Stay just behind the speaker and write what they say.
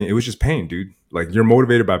it was just pain, dude. Like you're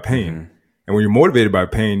motivated by pain. Mm-hmm. And when you're motivated by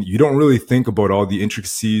pain, you don't really think about all the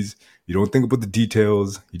intricacies. You don't think about the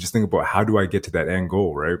details. You just think about how do I get to that end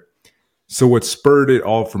goal, right? So what spurred it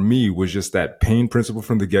all for me was just that pain principle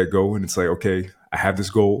from the get-go. And it's like, okay, I have this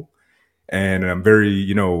goal and I'm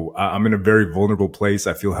very, I'm in a very vulnerable place.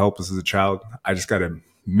 I feel helpless as a child. I just got to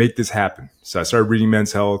make this happen. So I started reading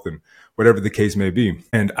Men's Health and whatever the case may be.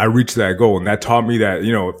 And I reached that goal. And that taught me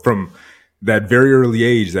that, from that very early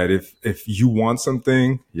age, that if you want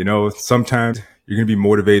something, sometimes you're going to be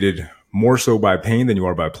motivated more so by pain than you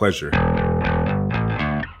are by pleasure.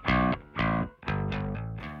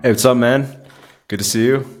 Hey, what's up, man? Good to see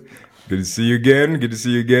you. Good to see you again. Good to see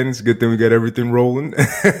you again. It's a good thing we got everything rolling.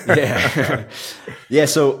 Yeah. Yeah.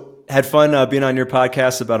 So had fun being on your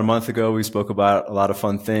podcast about a month ago. We spoke about a lot of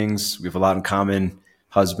fun things. We have a lot in common: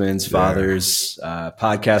 husbands, fathers,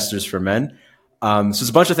 podcasters for men. So there's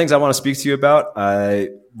a bunch of things I want to speak to you about,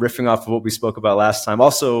 riffing off of what we spoke about last time.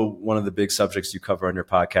 Also, one of the big subjects you cover on your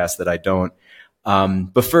podcast that I don't.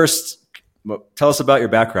 But first, tell us about your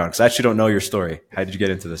background, because I actually don't know your story. How did you get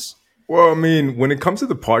into this? Well, I mean, when it comes to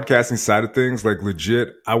the podcasting side of things, like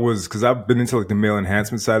legit, because I've been into like the male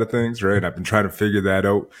enhancement side of things, right? I've been trying to figure that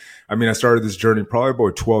out. I mean, I started this journey probably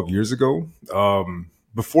about 12 years ago.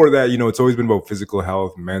 Before that, it's always been about physical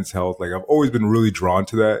health, men's health. Like I've always been really drawn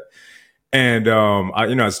to that. And,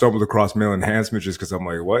 I stumbled across male enhancement just because I'm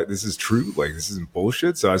like, what? This is true? Like, this isn't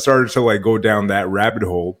bullshit. So I started to like go down that rabbit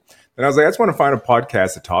hole. And I was like, I just want to find a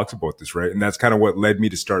podcast that talks about this, right? And that's kind of what led me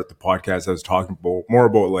to start the podcast. I was talking about more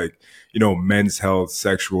about like, men's health,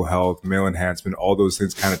 sexual health, male enhancement, all those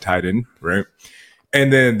things kind of tied in, right?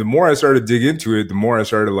 And then the more I started to dig into it, the more I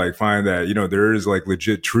started to like find that, there is like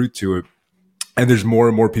legit truth to it. And there's more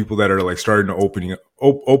and more people that are like starting to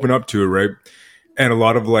open up to it, right? And a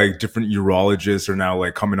lot of like different urologists are now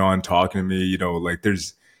like coming on talking to me, like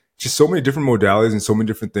there's just so many different modalities and so many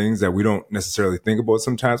different things that we don't necessarily think about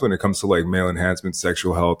sometimes when it comes to like male enhancement,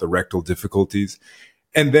 sexual health, erectile difficulties.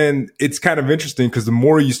 And then it's kind of interesting because the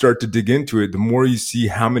more you start to dig into it, the more you see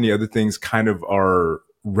how many other things kind of are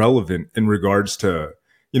relevant in regards to,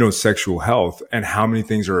 sexual health and how many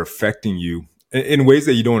things are affecting you in ways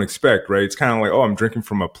that you don't expect, right? It's kind of like, oh, I'm drinking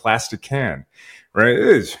from a plastic can, right?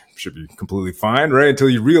 It should be completely fine, right? Until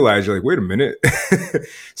you realize you're like, wait a minute,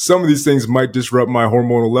 some of these things might disrupt my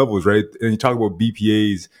hormonal levels, right? And you talk about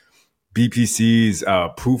BPAs, BPCs,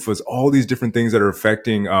 PUFAs, all these different things that are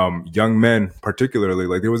affecting young men particularly.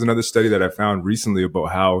 Like there was another study that I found recently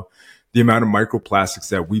about how the amount of microplastics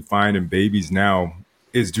that we find in babies now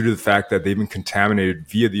is due to the fact that they've been contaminated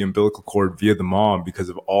via the umbilical cord, via the mom, because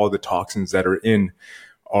of all the toxins that are in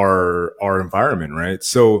our environment, right?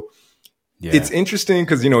 So it's interesting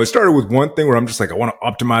because, it started with one thing where I'm just like, I want to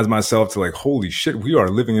optimize myself to like, holy shit, we are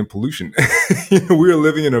living in pollution. We are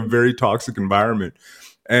living in a very toxic environment.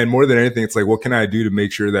 And more than anything, it's like, what can I do to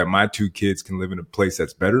make sure that my two kids can live in a place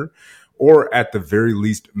that's better? Or at the very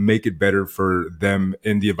least, make it better for them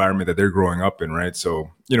in the environment that they're growing up in, right?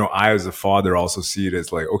 So, I as a father also see it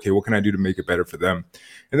as like, okay, what can I do to make it better for them?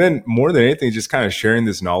 And then more than anything, just kind of sharing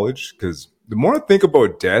this knowledge, because the more I think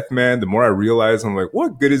about death, man, the more I realize I'm like,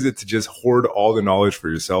 what good is it to just hoard all the knowledge for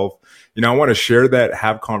yourself? I want to share that,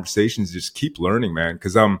 have conversations, just keep learning, man,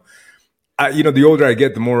 because the older I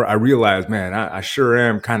get, the more I realize, man, I sure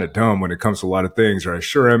am kind of dumb when it comes to a lot of things, or I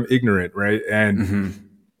sure am ignorant, right? And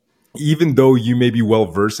even though you may be well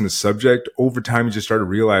versed in a subject, over time you just start to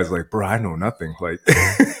realize, like, bro, I know nothing. Like,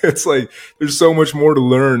 it's like there's so much more to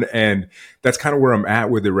learn, and that's kind of where I'm at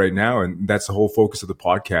with it right now. And that's the whole focus of the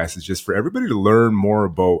podcast, is just for everybody to learn more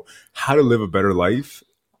about how to live a better life.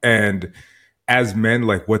 And as men,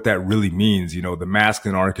 like what that really means, the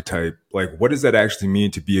masculine archetype, like what does that actually mean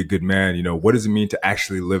to be a good man? What does it mean to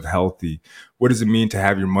actually live healthy? What does it mean to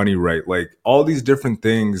have your money right? Like all these different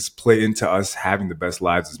things play into us having the best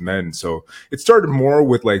lives as men. So it started more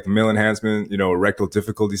with like the male enhancement, erectile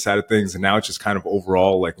difficulty side of things. And now it's just kind of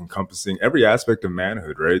overall like encompassing every aspect of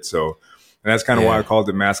manhood, right? So, and that's kind of why I called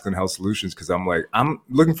it Masculine Health Solutions, because I'm like, I'm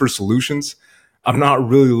looking for solutions. I'm not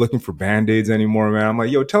really looking for Band-Aids anymore, man. I'm like,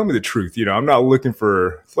 yo, tell me the truth. I'm not looking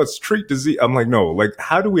for, let's treat disease. I'm like, no, like,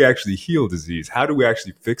 how do we actually heal disease? How do we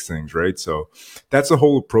actually fix things, right? So that's the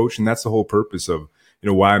whole approach, and that's the whole purpose of,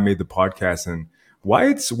 why I made the podcast and why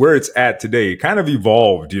it's where it's at today. It kind of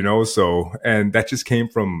evolved, so, and that just came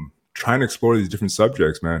from trying to explore these different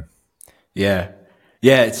subjects, man. Yeah.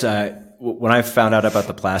 Yeah. It's, when I found out about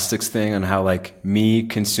the plastics thing and how like me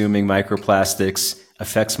consuming microplastics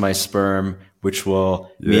affects my sperm, which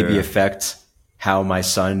will maybe affect how my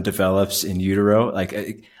son develops in utero.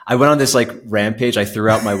 Like I went on this like rampage. I threw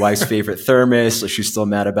out my wife's favorite thermos. Like, she's still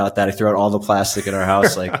mad about that. I threw out all the plastic in our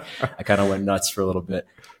house. Like, I kind of went nuts for a little bit.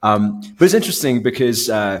 But it's interesting because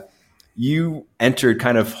you entered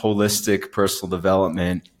kind of holistic personal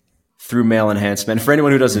development through male enhancement. And for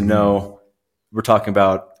anyone who doesn't know, we're talking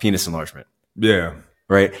about penis enlargement. Yeah.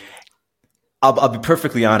 Right. I'll be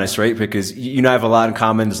perfectly honest, right? Because you and I have a lot in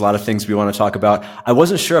common. There's a lot of things we want to talk about. I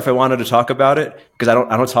wasn't sure if I wanted to talk about it because I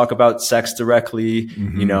don't talk about sex directly.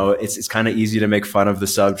 You know, it's kind of easy to make fun of the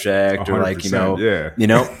subject or like,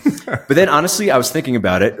 but then honestly, I was thinking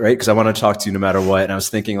about it, right? Because I want to talk to you no matter what. And I was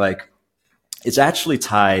thinking like, it's actually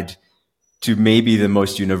tied to maybe the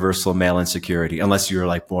most universal male insecurity, unless you're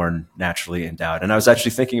like born naturally endowed. And I was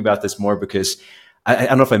actually thinking about this more because I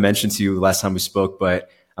don't know if I mentioned to you last time we spoke,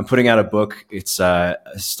 but I'm putting out a book. It's a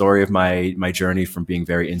story of my journey from being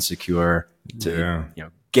very insecure to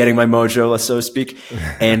getting my mojo, so to speak.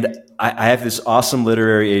 And I have this awesome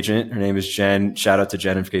literary agent. Her name is Jen. Shout out to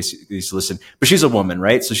Jen in case you listen. But she's a woman,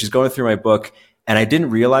 right? So she's going through my book, and I didn't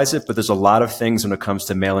realize it, but there's a lot of things when it comes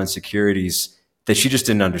to male insecurities that she just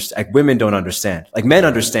didn't understand. Like, women don't understand. Like, men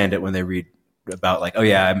understand it when they read about like, oh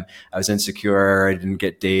yeah, I was insecure. I didn't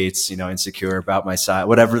get dates, insecure about my size,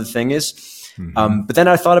 whatever the thing is. But then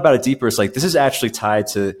I thought about it deeper. It's like, this is actually tied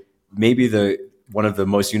to maybe one of the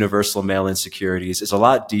most universal male insecurities. It's a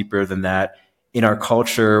lot deeper than that. In our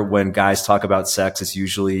culture, when guys talk about sex, it's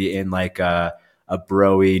usually in like a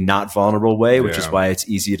bro-y, not vulnerable way, which is why it's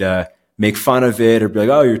easy to make fun of it or be like,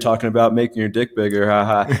 oh, you're talking about making your dick bigger,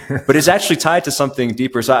 haha. But it's actually tied to something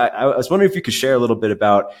deeper. So I was wondering if you could share a little bit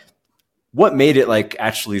about what made it like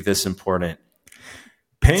actually this important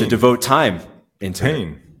to devote time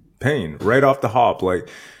into pain right off the hop. Like,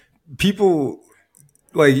 people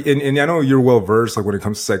like, and I know you're well versed like when it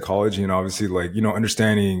comes to psychology and obviously like,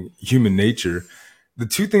 understanding human nature. The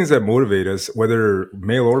two things that motivate us, whether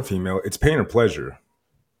male or female, it's pain or pleasure.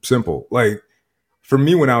 Simple. Like, for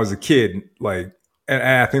me, when I was a kid, like, and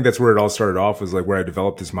I think that's where it all started off, was like where I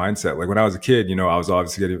developed this mindset. Like, when I was a kid, I was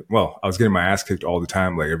obviously I was getting my ass kicked all the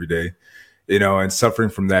time, like every day, and suffering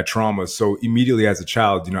from that trauma. So immediately as a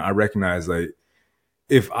child, I recognized like,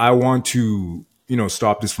 if I want to,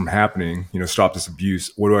 stop this from happening, stop this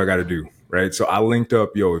abuse, what do I got to do? Right. So I linked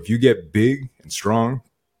up, if you get big and strong,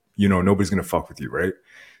 nobody's going to fuck with you. Right.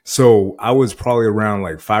 So I was probably around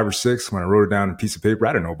like 5 or 6 when I wrote it down on a piece of paper.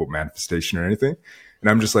 I didn't know about manifestation or anything. And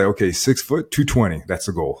I'm just like, okay, 6 foot, 220. That's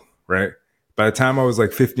the goal. Right. By the time I was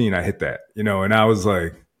like 15, I hit that, and I was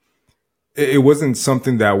like, it wasn't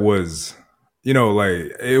something that was,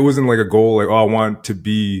 like, it wasn't like a goal. Like, oh, I want to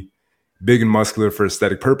be big and muscular for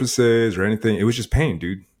aesthetic purposes or anything. It was just pain,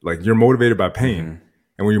 dude. Like, you're motivated by pain.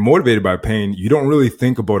 And when you're motivated by pain, you don't really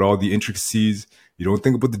think about all the intricacies. You don't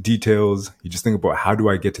think about the details. You just think about, how do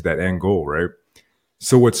I get to that end goal, right?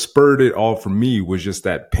 So what spurred it all for me was just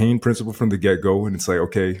that pain principle from the get-go. And it's like,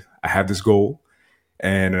 okay, I have this goal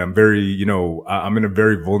and I'm very, I'm in a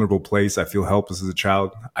very vulnerable place. I feel helpless as a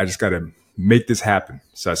child. I just got to make this happen.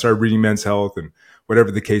 So I started reading Men's Health and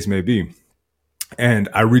whatever the case may be. And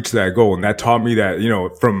I reached that goal. And that taught me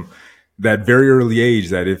that, from that very early age,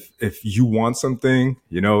 that if you want something,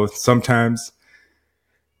 sometimes,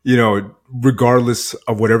 regardless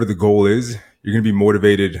of whatever the goal is, you're going to be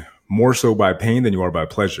motivated more so by pain than you are by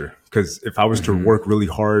pleasure. Because if I was to work really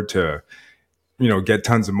hard to, get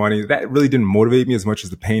tons of money, that really didn't motivate me as much as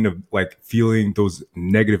the pain of like feeling those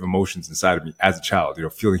negative emotions inside of me as a child,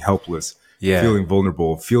 feeling helpless, feeling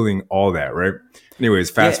vulnerable, feeling all that, right?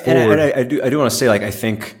 Anyways, fast forward. And I do want to say, like, I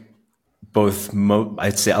think both,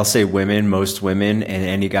 I'll say women, most women, and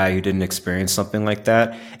any guy who didn't experience something like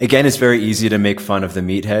that. Again, it's very easy to make fun of the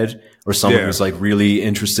meathead or someone who's like really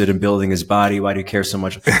interested in building his body. Why do you care so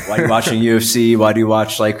much? Why are you watching UFC? Why do you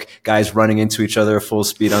watch like guys running into each other at full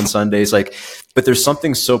speed on Sundays? Like, but there's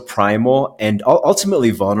something so primal and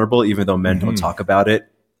ultimately vulnerable, even though men don't talk about it,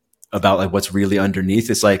 about like what's really underneath.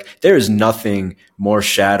 It's like, there is nothing more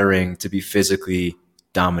shattering to be physically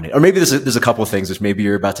dominant. Or maybe there's a couple of things which maybe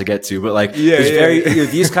you're about to get to, but like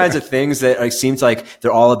these kinds of things that like seems like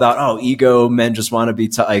they're all about, ego, men just want to be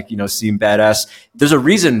seem badass. There's a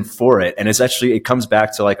reason for it. And it comes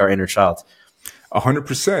back to like our inner child.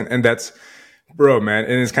 100%. And that's, bro, man.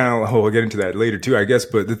 And it's kind of, we'll get into that later too, I guess.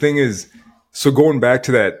 But the thing is, so going back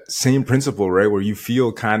to that same principle, right, where you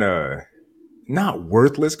feel kind of not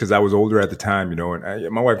worthless, because I was older at the time,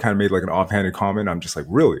 and my wife kind of made like an offhanded comment. I'm just like,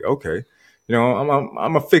 really? Okay. I'm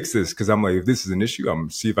gonna fix this, because I'm like, if this is an issue, I'm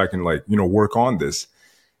gonna see if I can work on this.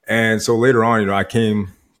 And so later on, I came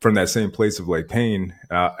from that same place of like pain,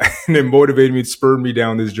 and it motivated me, spurred me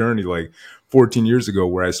down this journey like 14 years ago,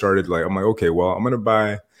 where I started like, I'm like, okay, well, I'm gonna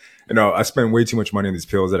buy I spent way too much money on these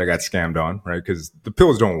pills that I got scammed on, right? Because the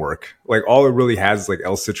pills don't work. Like all it really has is like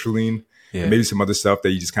L-citrulline and maybe some other stuff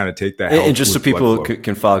that you just kind of take that. And just so people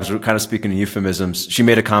can follow, because we're kind of speaking in euphemisms, she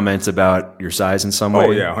made a comment about your size in some way.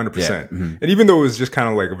 Oh yeah, 100%. Yeah. Mm-hmm. And even though it was just kind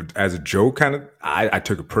of like as a joke, kind of, I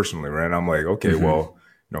took it personally, right? And I'm like, okay, well,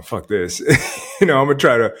 fuck this. I'm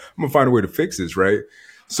gonna find a way to fix this, right?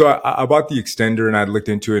 So I bought the extender and I looked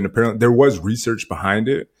into it, and apparently there was research behind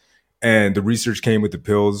it, and the research came with the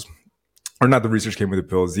pills, or not the research came with the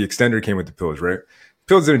pills, the extender came with the pills, right?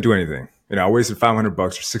 Pills didn't do anything. I wasted $500 or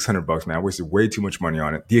 $600, man. I wasted way too much money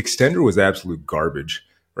on it. The extender was absolute garbage,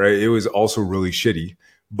 right? It was also really shitty,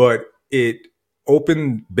 but it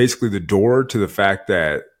opened basically the door to the fact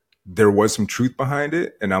that there was some truth behind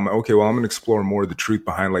it. And I'm like, okay, well, I'm going to explore more of the truth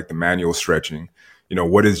behind like the manual stretching,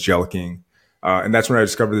 what is jelqing? And that's when I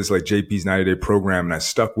discovered this like JP's 90-day program, and I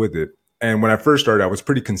stuck with it. And when I first started, I was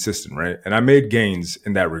pretty consistent, right? And I made gains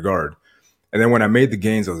in that regard. And then when I made the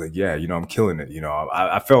gains, I was like, yeah, I'm killing it.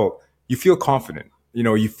 I felt, you feel confident,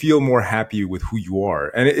 you feel more happy with who you are.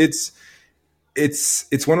 And it's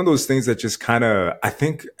one of those things that just kind of, I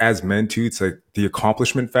think as men too, it's like the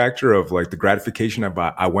accomplishment factor of like the gratification of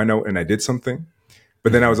I went out and I did something,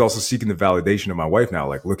 but then I was also seeking the validation of my wife now.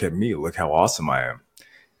 Like, look at me, look how awesome I am.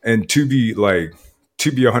 And to be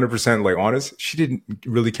 100% like honest, she didn't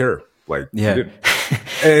really care. Like, yeah.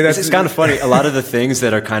 And it's kind of funny. A lot of the things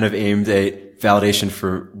that are kind of aimed at validation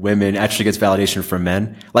for women actually gets validation from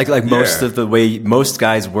men. Like most of the way most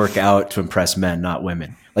guys work out to impress men, not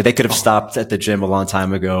women. Like they could have stopped at the gym a long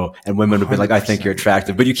time ago and women would be like, I think you're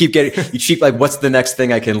attractive, but you keep like, what's the next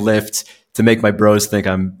thing I can lift to make my bros think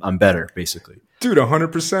I'm better, basically. Dude,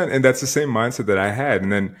 100%. And that's the same mindset that I had.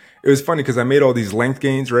 And then it was funny because I made all these length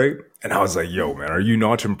gains, right? And I was like, yo, man, are you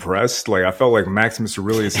not impressed? Like, I felt like Maximus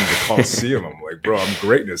Aurelius in the Colosseum. I'm like, bro, I'm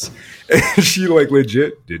greatness. And she like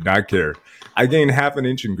legit did not care. I gained half an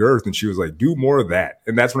inch in girth and she was like, do more of that.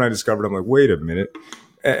 And that's when I discovered, I'm like, wait a minute.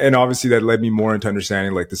 And obviously that led me more into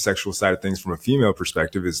understanding like the sexual side of things from a female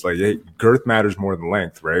perspective. Is like, hey, girth matters more than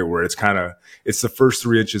length, right? Where it's the first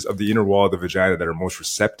 3 inches of the inner wall of the vagina that are most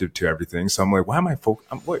receptive to everything. So I'm like, why am I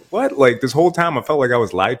I'm like, what? Like this whole time I felt like I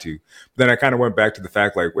was lied to. But then I kind of went back to the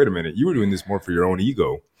fact like, wait a minute, you were doing this more for your own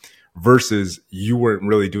ego versus you weren't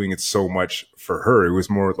really doing it so much for her. It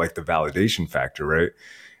was more like the validation factor, right?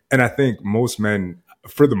 And I think most men,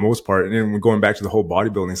 for the most part, and then going back to the whole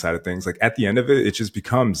bodybuilding side of things, like at the end of it, it just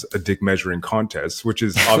becomes a dick measuring contest, which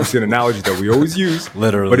is obviously an analogy that we always use,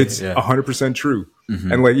 literally, but it's 100% true.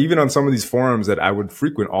 Mm-hmm. And like even on some of these forums that I would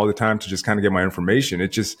frequent all the time to just kind of get my information,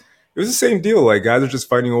 it was the same deal. Like guys are just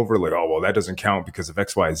fighting over like, oh, well, that doesn't count because of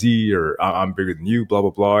X, Y, Z, or I'm bigger than you, blah, blah,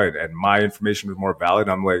 blah. And my information was more valid.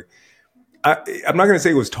 I'm like, I'm not going to say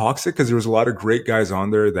it was toxic because there was a lot of great guys on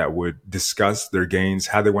there that would discuss their gains,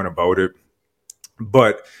 how they went about it.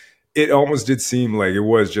 But it almost did seem like it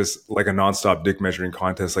was just like a nonstop dick measuring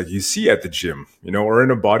contest like you see at the gym, or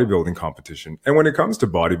in a bodybuilding competition. And when it comes to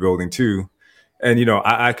bodybuilding too, and,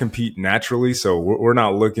 I compete naturally, so we're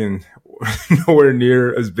not looking nowhere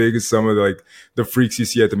near as big as some of the freaks you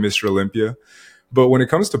see at the Mr. Olympia. But when it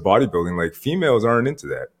comes to bodybuilding, like females aren't into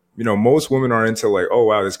that. Most women are into like, oh,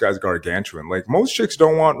 wow, this guy's gargantuan. Like most chicks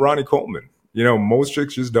don't want Ronnie Coleman. Most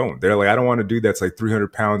chicks just don't. They're like, I don't want to do that's like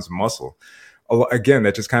 300 pounds of muscle. Again,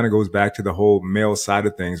 that just kind of goes back to the whole male side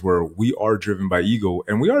of things where we are driven by ego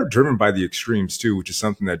and we are driven by the extremes too, which is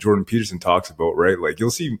something that Jordan Peterson talks about, right? Like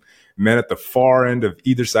you'll see men at the far end of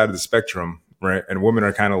either side of the spectrum, right? And women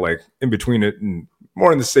are kind of like in between it and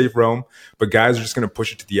more in the safe realm, but guys are just going to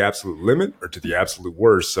push it to the absolute limit or to the absolute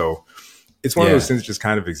worst. So it's one of those things that just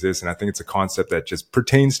kind of exists. And I think it's a concept that just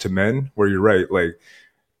pertains to men where you're right.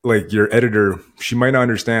 Like your editor, she might not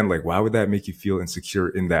understand, like, why would that make you feel insecure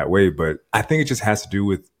in that way? But I think it just has to do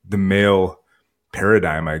with the male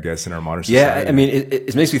paradigm, I guess, in our modern society. Yeah, I mean,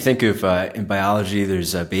 it makes me think of, in biology,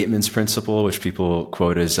 there's Bateman's principle, which people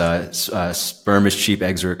quote as sperm is cheap,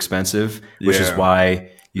 eggs are expensive, which is why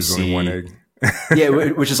you see only one egg. Yeah,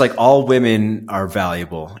 which is like all women are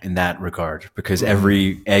valuable in that regard because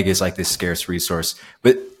every egg is like this scarce resource.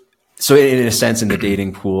 But so in a sense, in the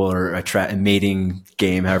dating pool or a mating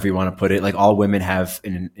game, however you want to put it, like all women have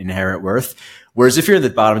an inherent worth. Whereas if you're in the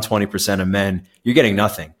bottom 20% of men, you're getting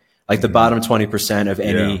nothing. Like the bottom 20% of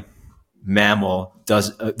any mammal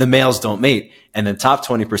the males don't mate. And then top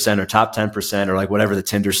 20% or top 10% or like whatever the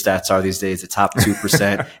Tinder stats are these days, the top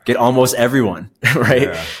 2% get almost everyone, right?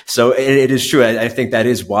 Yeah. So it is true. I think that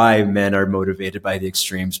is why men are motivated by the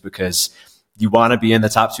extremes because you want to be in the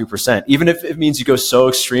top 2%. Even if it means you go so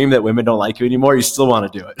extreme that women don't like you anymore, you still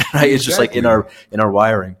want to do it, right? It's just like in our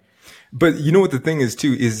wiring. But you know what the thing is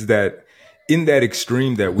too, is that in that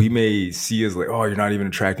extreme that we may see as like, oh, you're not even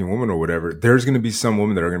attracting women or whatever, there's going to be some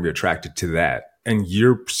women that are going to be attracted to that. And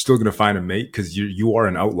you're still going to find a mate because you are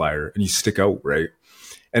an outlier and you stick out, right?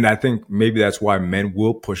 And I think maybe that's why men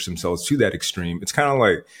will push themselves to that extreme. It's kind of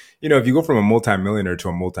like, if you go from a multimillionaire to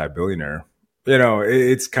a multi-billionaire,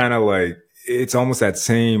 it's kind of like, it's almost that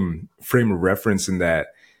same frame of reference in that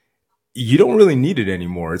you don't really need it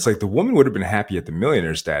anymore. It's like the woman would have been happy at the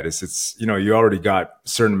millionaire status. It's, you already got a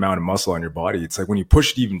certain amount of muscle on your body. It's like when you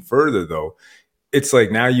push it even further though, it's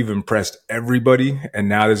like now you've impressed everybody and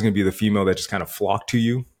now there's going to be the female that just kind of flock to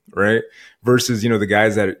you, right? Versus, the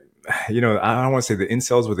guys that, I don't want to say the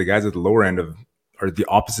incels, but the guys at the lower end of, or the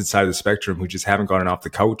opposite side of the spectrum who just haven't gotten off the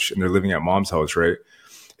couch and they're living at mom's house, right?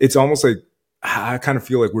 It's almost like, I kind of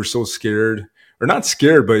feel like we're so scared, or not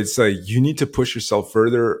scared, but it's like you need to push yourself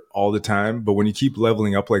further all the time. But when you keep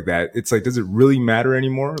leveling up like that, it's like, does it really matter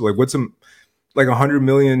anymore? Like what's like 100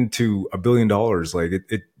 million to $1 billion? Like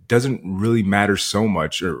it doesn't really matter so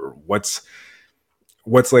much, or what's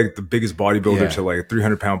like the biggest bodybuilder to like a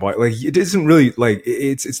 300-pound body. Like it isn't really like,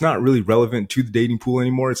 it's not really relevant to the dating pool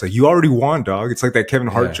anymore. It's like, you already won, dog. It's like that Kevin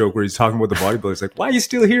Hart joke where he's talking about the bodybuilder. It's like, why are you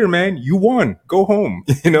still here, man? You won, go home,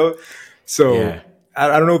 So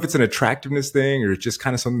I don't know if it's an attractiveness thing or it's just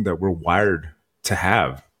kind of something that we're wired to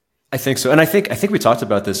have. I think so. And I think we talked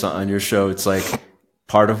about this on your show. It's like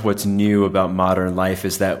part of what's new about modern life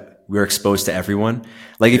is that we're exposed to everyone.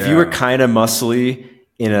 Like if you were kind of muscly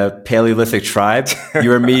in a Paleolithic tribe,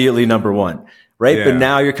 you're immediately number one, right? Yeah. But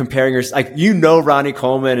now you're comparing like, Ronnie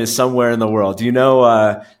Coleman is somewhere in the world.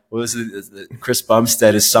 What was it? Chris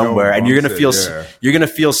Bumstead is somewhere, and you're gonna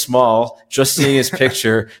feel small just seeing his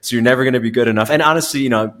picture. So you're never gonna be good enough. And honestly,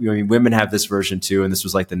 women have this version too, and this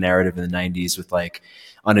was like the narrative in the '90s with like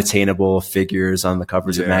unattainable figures on the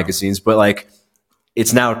covers of magazines. But like,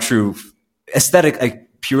 it's now true, aesthetic,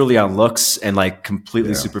 like purely on looks and like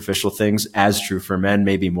completely superficial things, as true for men,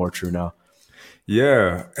 maybe more true now.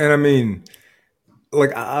 Yeah, and I mean,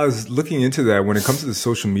 like I was looking into that when it comes to the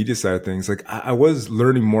social media side of things. Like I was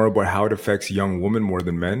learning more about how it affects young women more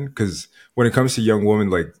than men. Because when it comes to young women,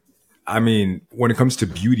 like, I mean, when it comes to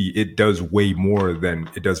beauty, it does way more than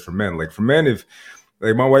it does for men. Like for men, if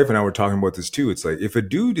like my wife and I were talking about this too, it's like if a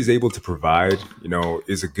dude is able to provide,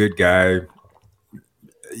 is a good guy,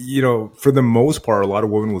 for the most part, a lot of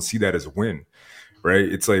women will see that as a win. Right.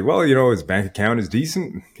 It's like, well, his bank account is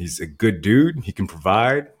decent. He's a good dude. He can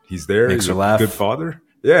provide. He's there. Makes He's her laugh. Good father.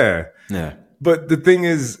 Yeah. Yeah. But the thing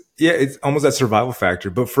is, it's almost that survival factor.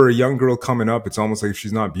 But for a young girl coming up, it's almost like if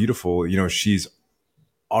she's not beautiful, she's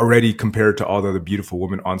already compared to all the other beautiful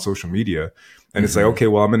women on social media. And it's like, okay,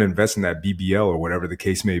 well, I'm going to invest in that BBL or whatever the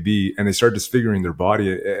case may be. And they start disfiguring their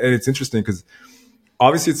body. And it's interesting because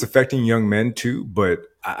obviously it's affecting young men too. But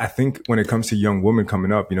I think when it comes to young women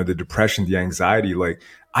coming up, the depression, the anxiety, like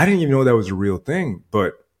I didn't even know that was a real thing.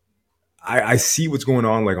 But I see what's going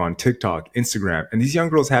on like on TikTok, Instagram, and these young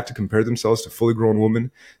girls have to compare themselves to fully grown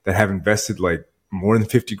women that have invested like more than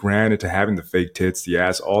 50 grand into having the fake tits, the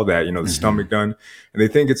ass, all that, the stomach done. And they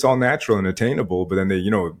think it's all natural and attainable, but then they,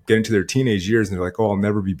 get into their teenage years and they're like, oh, I'll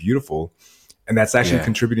never be beautiful. And that's actually a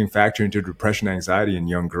contributing factor into depression, anxiety in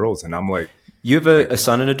young girls. And I'm like, you have a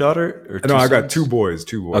son and a daughter? Or no, I got two boys.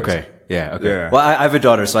 Okay. Yeah. Okay. Yeah. Well, I have a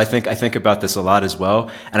daughter, so I think about this a lot as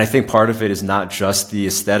well. And I think part of it is not just the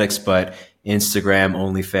aesthetics, but Instagram,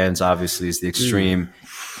 OnlyFans, obviously, is the extreme.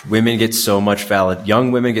 Young women get so much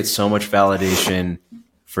validation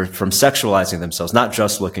from sexualizing themselves, not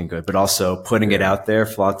just looking good, but also putting it out there,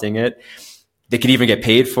 flaunting it. They could even get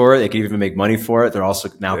paid for it. They could even make money for it. They're also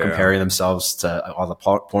now comparing themselves to all the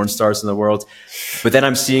porn stars in the world. But then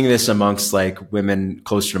I'm seeing this amongst like women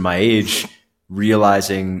closer to my age,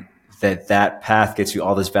 realizing that path gets you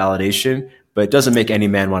all this validation, but it doesn't make any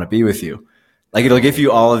man want to be with you. Like it'll give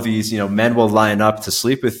you all of these, men will line up to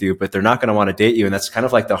sleep with you, but they're not going to want to date you. And that's kind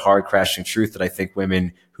of like the hard crashing truth that I think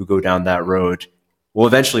women who go down that road will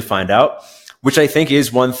eventually find out, which I think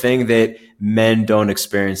is one thing that men don't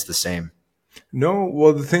experience the same. No,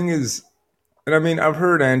 well, the thing is, and I mean, I've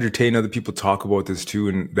heard Andrew Tate and other people talk about this too,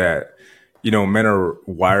 and that, men are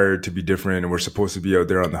wired to be different and we're supposed to be out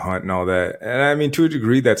there on the hunt and all that. And I mean, to a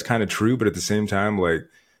degree, that's kind of true. But at the same time, like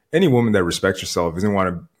any woman that respects herself isn't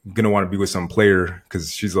going to want to be with some player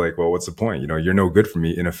because she's like, well, what's the point? You're no good for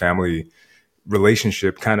me in a family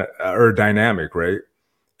relationship kind of or dynamic, right?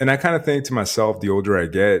 And I kind of think to myself, the older I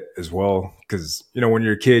get as well, because, when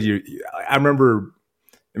you're a kid, I remember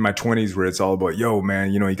in my 20s where it's all about, yo,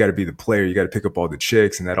 man, you got to be the player. You got to pick up all the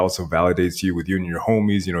chicks. And that also validates you with you and your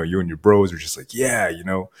homies, you and your bros are just like, yeah,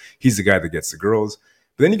 he's the guy that gets the girls.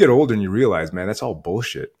 But But then you get older and you realize, man, that's all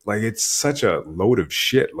bullshit. Like, it's such a load of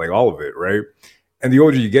shit, like all of it, right? And the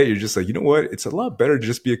older you get, you're just like, you know what? It's a lot better to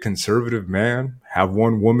just be a conservative man, have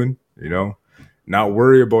one woman, not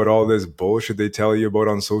worry about all this bullshit they tell you about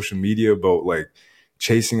on social media about like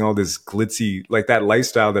chasing all this glitzy, like that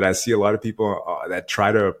lifestyle that I see a lot of people that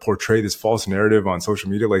try to portray this false narrative on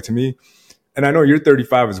social media. Like, to me, and I know you're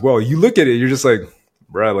 35 as well, you look at it, you're just like,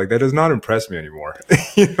 bruh, like that does not impress me anymore.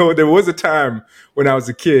 There was a time when I was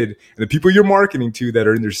a kid and the people you're marketing to that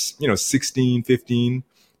are in their, 16, 15,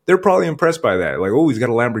 they're probably impressed by that. Like, oh, he's got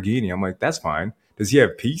a Lamborghini. I'm like, that's fine. Does he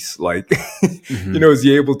have peace? Like, is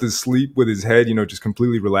he able to sleep with his head, just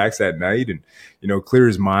completely relaxed at night and, clear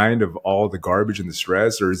his mind of all the garbage and the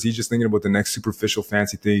stress? Or is he just thinking about the next superficial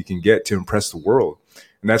fancy thing he can get to impress the world?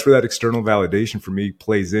 And that's where that external validation for me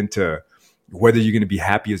plays into whether you're going to be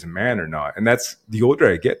happy as a man or not. And that's, the older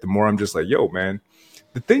I get, the more I'm just like, yo, man,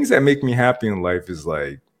 the things that make me happy in life is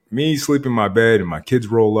like me sleep in my bed and my kids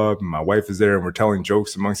roll up and my wife is there and we're telling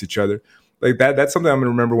jokes amongst each other. Like that's something I'm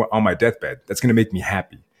going to remember on my deathbed. That's going to make me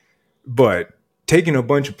happy. But taking a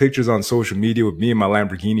bunch of pictures on social media with me and my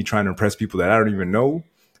Lamborghini trying to impress people that I don't even know,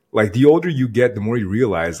 like the older you get, the more you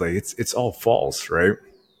realize like it's all false, right?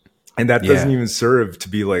 And that doesn't even serve to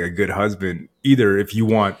be like a good husband either if you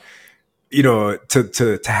want,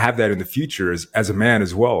 to have that in the future as a man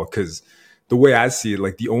as well. Because the way I see it,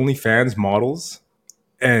 like the OnlyFans models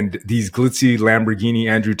and these glitzy Lamborghini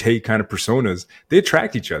Andrew Tate kind of personas, they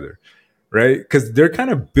attract each other, right? Because they're kind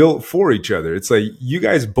of built for each other. It's like you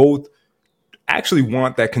guys both actually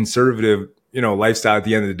want that conservative, lifestyle at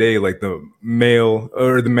the end of the day, like the male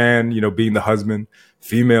or the man, being the husband,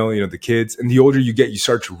 female, the kids. And the older you get, you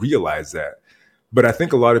start to realize that. But I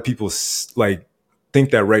think a lot of people like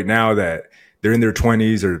think that right now that they're in their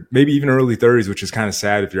 20s or maybe even early 30s, which is kind of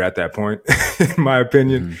sad if you're at that point, in my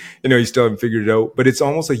opinion. You still haven't figured it out. But it's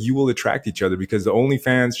almost like you will attract each other because the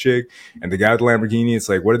OnlyFans chick and the guy with the Lamborghini, it's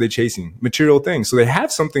like, what are they chasing? Material things. So they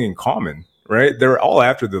have something in common, right? They're all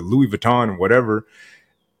after the Louis Vuitton and whatever.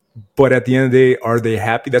 But at the end of the day, are they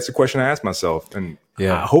happy? That's the question I ask myself. And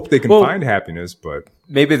I hope they can find happiness, but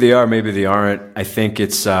maybe they are, maybe they aren't. I think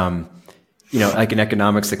it's, like in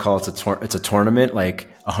economics, they call it it's a tournament. Like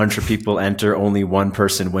 100 people enter, only one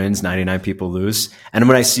person wins, 99 people lose. And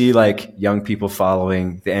when I see like young people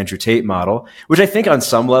following the Andrew Tate model, which I think on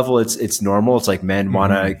some level it's normal. It's like men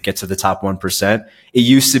want to get to the top 1%. It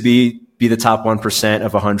used to be the top 1%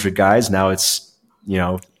 of 100 guys. Now it's,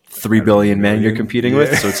 3 billion men you're competing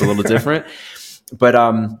with. So it's a little different. But,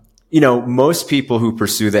 most people who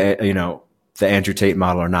pursue the Andrew Tate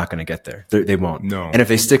model are not going to get there. They won't. No. And if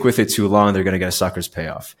they stick with it too long, they're going to get a sucker's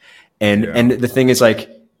payoff. And the thing is, like,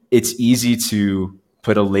 it's easy to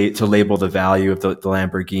to label the value of the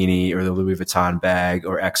Lamborghini or the Louis Vuitton bag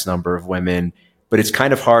or X number of women, but it's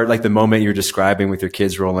kind of hard. Like the moment you're describing with your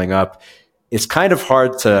kids rolling up, it's kind of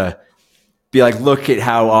hard to be like, look at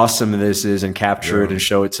how awesome this is and capture it and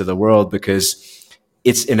show it to the world, because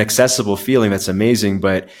it's an accessible feeling that's amazing.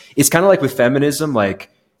 But it's kind of like with feminism, like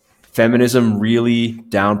feminism really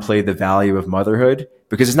downplayed the value of motherhood,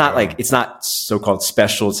 because it's not like, it's not so-called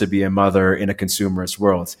special to be a mother in a consumerist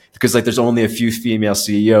world, because like there's only a few female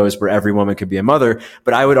CEOs where every woman could be a mother.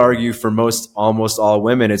 But I would argue for almost all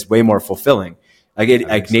women, it's way more fulfilling.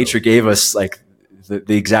 Like nature gave us like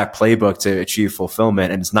the exact playbook to achieve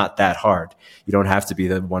fulfillment, and it's not that hard. You don't have to be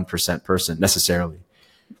the 1% person necessarily.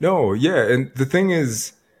 No, yeah. And the thing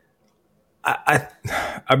is, I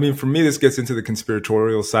mean, for me, this gets into the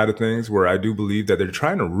conspiratorial side of things, where I do believe that they're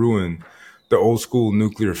trying to ruin the old school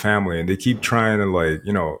nuclear family, and they keep trying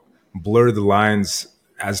to blur the lines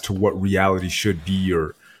as to what reality should be,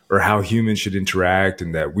 or how humans should interact,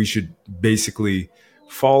 and that we should basically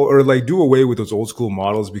follow or like do away with those old school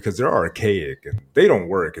models because they're archaic and they don't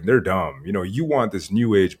work and they're dumb. You want this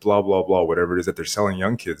new age, blah, blah, blah, whatever it is that they're selling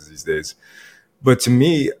young kids these days. But to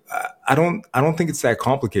me, I don't think it's that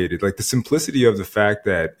complicated. Like the simplicity of the fact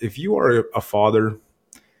that if you are a father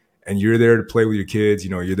and you're there to play with your kids,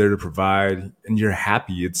 you're there to provide and you're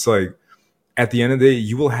happy, it's like at the end of the day,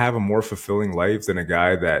 you will have a more fulfilling life than a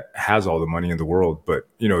guy that has all the money in the world, but,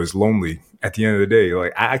 is lonely at the end of the day.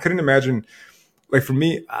 Like I couldn't imagine, like for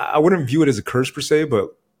me, I wouldn't view it as a curse per se, but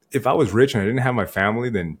if I was rich and I didn't have my family,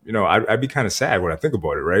 then, I'd be kind of sad when I think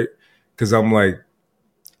about it, right? Because I'm like,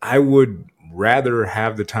 I would rather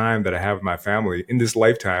have the time that I have with my family in this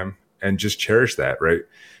lifetime and just cherish that, right?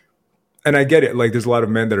 And I get it. Like there's a lot of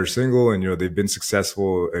men that are single and, they've been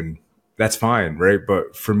successful and that's fine, right?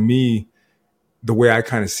 But for me, the way I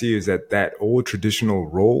kind of see it is that old traditional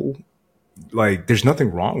role, like there's nothing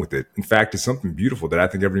wrong with it. In fact, it's something beautiful that I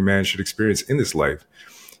think every man should experience in this life.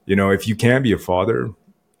 If you can be a father,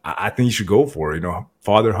 I think you should go for it. You know,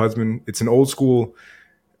 father, husband, it's an old school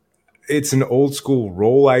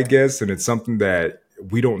role, I guess. And it's something that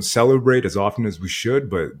we don't celebrate as often as we should,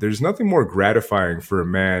 but there's nothing more gratifying for a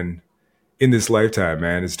man in this lifetime,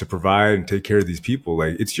 man, is to provide and take care of these people.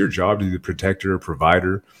 Like, it's your job to be the protector,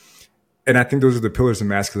 provider. And I think those are the pillars of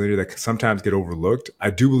masculinity that sometimes get overlooked. I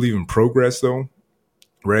do believe in progress, though,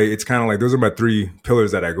 right? It's kind of like those are my three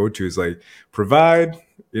pillars that I go to. Is like provide,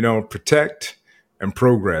 protect, and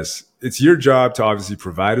progress. It's your job to obviously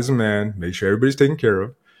provide as a man, make sure everybody's taken care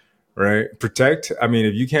of, right? Protect. I mean,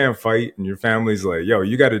 if you can't fight and your family's like, yo,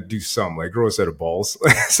 you got to do something, like grow a set of balls.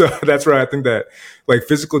 So that's where I think that like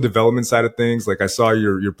physical development side of things, like I saw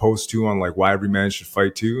your post too on like why every man should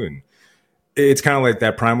fight too. And it's kind of like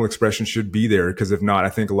that primal expression should be there, because if not, I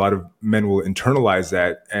think a lot of men will internalize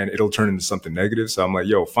that and it'll turn into something negative. So I'm like,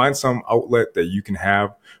 yo, find some outlet that you can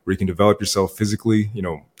have where you can develop yourself physically.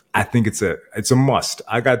 I think it's a must.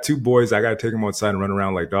 I got two boys. I got to take them outside and run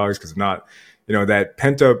around like dogs, because if not, that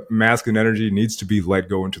pent up masculine energy needs to be let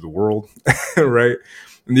go into the world. Right.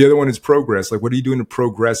 And the other one is progress. Like, what are you doing to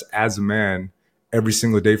progress as a man every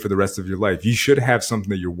single day for the rest of your life? You should have something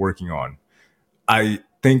that you're working on. I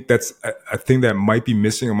think that's a thing that might be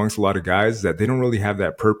missing amongst a lot of guys, that they don't really have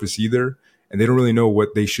that purpose either. And they don't really know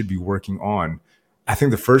what they should be working on. I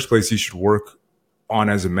think the first place you should work on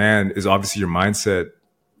as a man is obviously your mindset,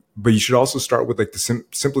 but you should also start with like the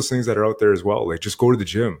simplest things that are out there as well. Like, just go to the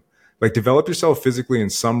gym, like develop yourself physically in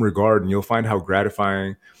some regard, and you'll find how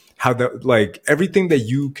gratifying, how that, like everything that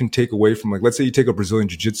you can take away from, like, let's say you take a Brazilian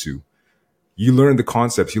jiu-jitsu, you learn the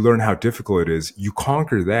concepts, you learn how difficult it is, you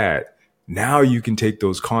conquer that. Now you can take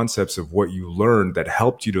those concepts of what you learned that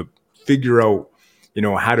helped you to figure out,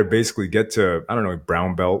 how to basically get to, I don't know,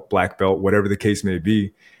 brown belt, black belt, whatever the case may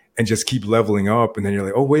be, and just keep leveling up. And then you're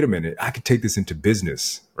like, oh, wait a minute, I could take this into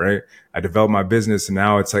business, right? I developed my business, and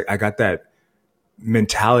now it's like I got that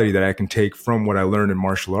mentality that I can take from what I learned in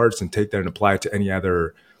martial arts and take that and apply it to any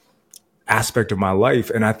other aspect of my life.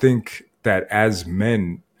 And I think that as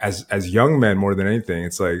men, as young men, more than anything,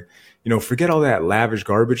 it's like, forget all that lavish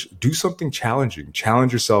garbage. Do something challenging.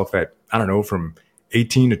 Challenge yourself at, I don't know, from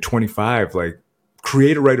 18 to 25. Like,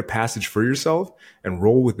 create a rite of passage for yourself and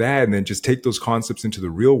roll with that. And then just take those concepts into the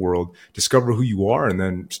real world, discover who you are, and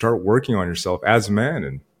then start working on yourself as a man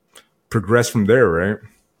and progress from there, right?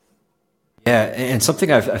 Yeah, and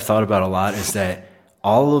something I've thought about a lot is that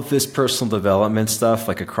all of this personal development stuff,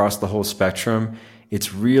 like across the whole spectrum,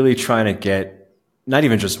 it's really trying to get not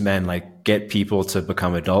even just men, like get people to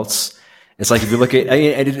become adults. It's like, if you look at,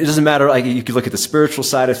 it doesn't matter, like you could look at the spiritual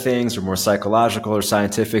side of things or more psychological or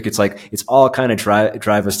scientific. It's like, it's all kind of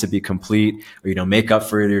drive us to be complete, or, make up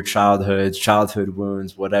for your childhood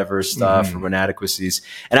wounds, whatever stuff, or inadequacies.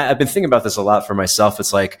 And I've been thinking about this a lot for myself.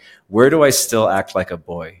 It's like, where do I still act like a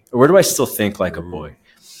boy? Or where do I still think like a boy?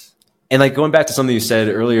 And like, going back to something you said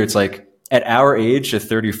earlier, it's like, at our age at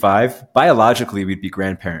 35, biologically, we'd be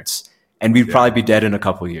grandparents, and we'd probably be dead in a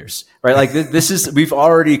couple of years, right? Like, we've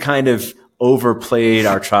already kind of overplayed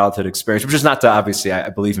our childhood experience, which is not to, obviously, I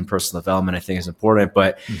believe in personal development. I think is important,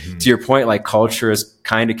 but to your point, like, culture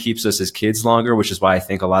kind of keeps us as kids longer, which is why I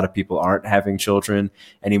think a lot of people aren't having children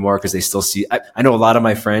anymore, because they still see, I know a lot of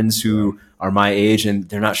my friends who are my age and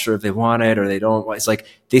they're not sure if they want it or they don't. It's like,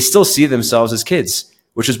 they still see themselves as kids,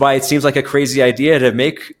 which is why it seems like a crazy idea to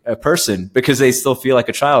make a person, because they still feel like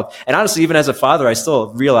a child. And honestly, even as a father, I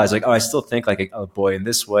still realize, like, oh, I still think like a boy in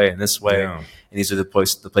this way and this way. Yeah. And these are the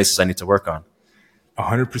places I need to work on.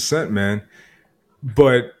 100%, man.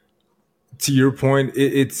 But to your point,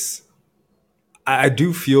 I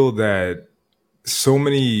do feel that so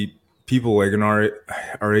many people, like in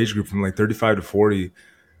our age group, from like 35 to 40,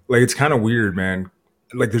 like, it's kind of weird, man.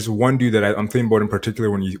 Like, there's one dude that I'm thinking about in particular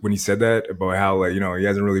when he said that, about how, like, he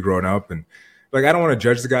hasn't really grown up, and like, I don't want to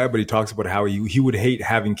judge the guy, but he talks about how he would hate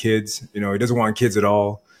having kids. He doesn't want kids at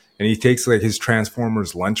all. And he takes like his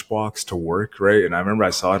Transformers lunchbox to work, right? And I remember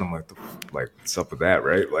I saw it. I'm like, what's up with that,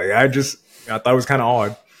 right? Like, I thought it was kind of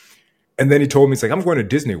odd. And then he told me, it's like, I'm going to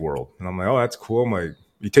Disney World. And I'm like, oh, that's cool. I'm like,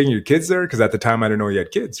 you taking your kids there? Because at the time I didn't know he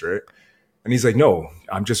had kids, right? And he's like, no,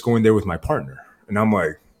 I'm just going there with my partner. And I'm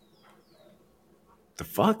like, the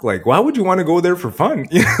fuck? Like, why would you want to go there for fun?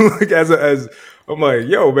 Like, as I'm like,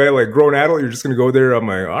 yo, man, like, grown adult, you're just gonna go there. I'm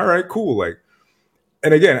like, all right, cool. Like,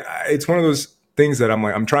 and again, it's one of those things that I'm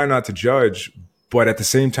like, I'm trying not to judge, but at the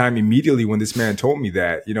same time, immediately when this man told me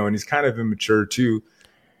that, and he's kind of immature too,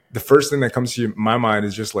 the first thing that comes to my mind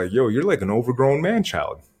is just like, yo, you're like an overgrown man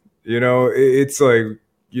child. It's like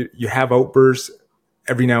you have outbursts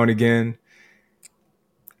every now and again.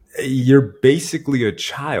 You're basically a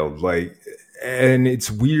child. Like, and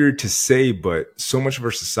it's weird to say, but so much of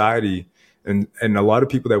our society and a lot of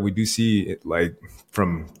people that we do see like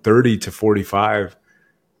from 30 to 45,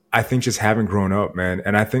 I think just haven't grown up, man.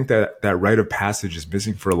 And I think that that rite of passage is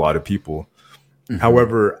missing for a lot of people.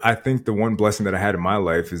 However, I think the one blessing that I had in my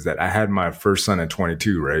life is that I had my first son at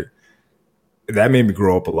 22, right? That made me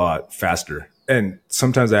grow up a lot faster. And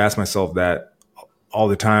sometimes I ask myself that all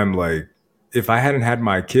the time, like, if I hadn't had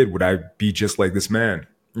my kid, would I be just like this man?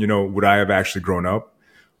 You know, would I have actually grown up?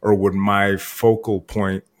 Or would my focal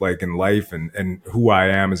point, like in life and who I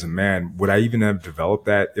am as a man, would I even have developed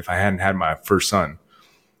that if I hadn't had my first son?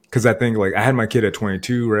 Because I think, like, I had my kid at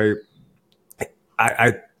 22, right?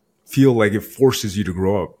 I feel like it forces you to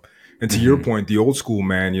grow up. And to your point, the old school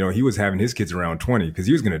man, you know, he was having his kids around 20 because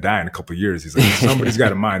he was going to die in a couple of years. He's like, somebody's got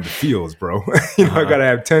to mind the fields, bro. You know, I got to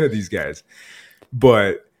have 10 of these guys.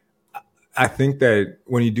 But I think that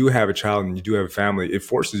when you do have a child and you do have a family, it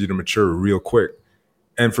forces you to mature real quick.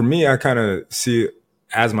 And for me, I kind of see it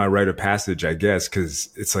as my rite of passage, I guess, because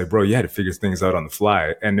it's like, bro, you had to figure things out on the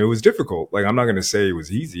fly. And it was difficult. Like, I'm not going to say it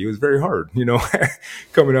was easy. It was very hard. You know,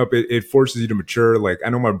 coming up, it forces you to mature. Like, I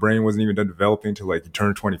know my brain wasn't even done developing until like you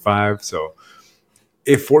turn 25. So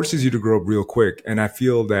it forces you to grow up real quick. And I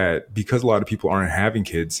feel that because a lot of people aren't having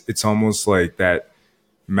kids, it's almost like that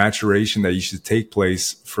maturation that used to take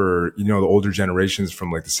place for, you know, the older generations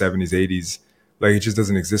from like the 70s, 80s. Like, it just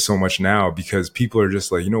doesn't exist so much now because people are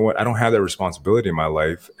just like, you know what? I don't have that responsibility in my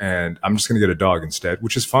life and I'm just going to get a dog instead,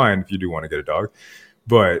 which is fine if you do want to get a dog.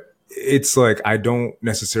 But it's like, I don't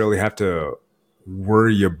necessarily have to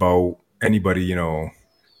worry about anybody, you know,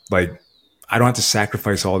 like I don't have to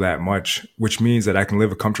sacrifice all that much, which means that I can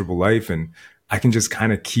live a comfortable life and I can just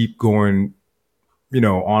kind of keep going, you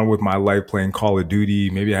know, on with my life, playing Call of Duty.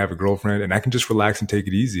 Maybe I have a girlfriend and I can just relax and take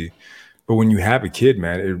it easy. But when you have a kid,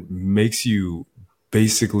 man, it makes you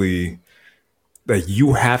basically like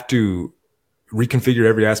you have to reconfigure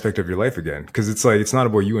every aspect of your life again. Cause it's like, it's not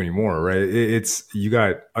about you anymore, right? It's, you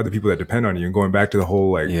got other people that depend on you and going back to the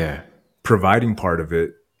whole like providing part of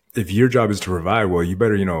it. If your job is to provide, well, you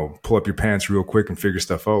better, you know, pull up your pants real quick and figure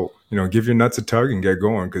stuff out, you know, give your nuts a tug and get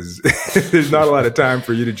going. Cause there's not a lot of time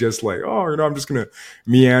for you to just like, oh, you know, I'm just going to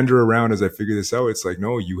meander around as I figure this out. It's like,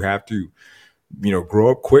 no, you have to, you know,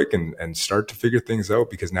 grow up quick and start to figure things out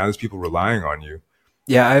because now there's people relying on you.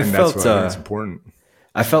 Yeah, I and felt that's why I think it's important.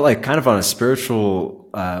 I felt like kind of on a spiritual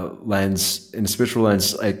lens,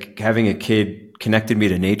 like having a kid connected me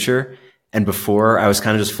to nature. And before I was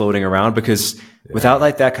kind of just floating around because without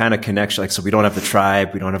like that kind of connection, like, so we don't have the tribe,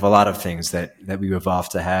 we don't have a lot of things that we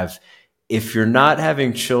evolved to have. If you're not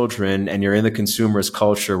having children and you're in the consumerist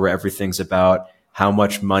culture where everything's about how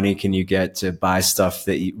much money can you get to buy stuff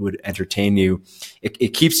that would entertain you, it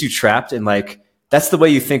keeps you trapped in like, that's the way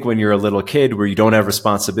you think when you're a little kid where you don't have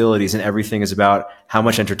responsibilities and everything is about how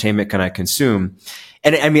much entertainment can I consume.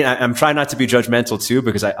 And I mean, I'm trying not to be judgmental too,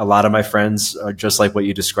 because a lot of my friends are just like what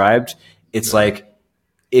you described. It's like,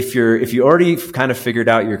 if you already kind of figured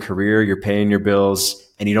out your career, you're paying your bills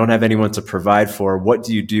and you don't have anyone to provide for, what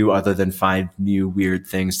do you do other than find new weird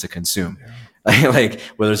things to consume? Like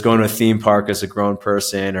whether it's going to a theme park as a grown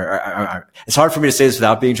person or it's hard for me to say this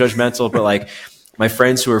without being judgmental, but like, my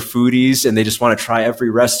friends who are foodies and they just want to try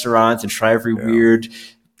every restaurant and try every weird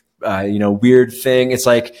thing. It's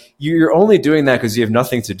like you're only doing that because you have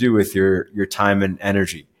nothing to do with your time and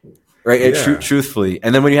energy, right? Yeah. Truthfully.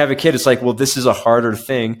 And then when you have a kid, it's like, well, this is a harder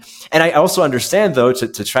thing. And I also understand though,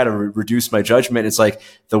 to try to reduce my judgment, it's like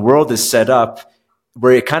the world is set up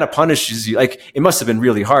where it kind of punishes you. Like it must have been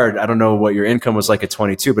really hard. I don't know what your income was like at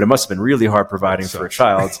 22, but it must have been really hard providing for a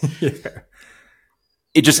child. Yeah.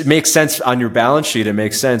 It makes sense on your balance sheet. It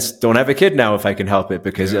makes sense. Don't have a kid now if I can help it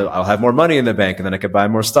because I'll have more money in the bank and then I could buy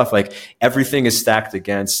more stuff. Like everything is stacked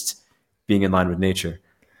against being in line with nature.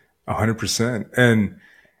 100%. And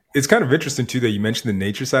it's kind of interesting too that you mentioned the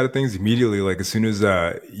nature side of things immediately. Like as soon as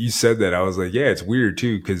you said that, I was like, yeah, it's weird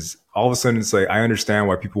too. Cause all of a sudden it's like, I understand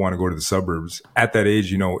why people want to go to the suburbs at that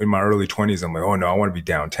age. You know, in my early 20s, I'm like, oh no, I want to be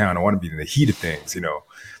downtown. I want to be in the heat of things, you know,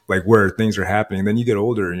 like where things are happening. And then you get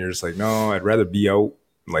older and you're just like, no, I'd rather be out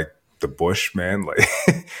like the bush, man. Like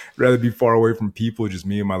rather be far away from people, just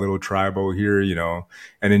me and my little tribe over here, you know,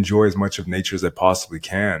 and enjoy as much of nature as I possibly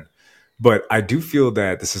can. But I do feel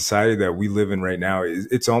that the society that we live in right now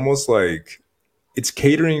it's almost like it's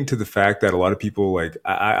catering to the fact that a lot of people like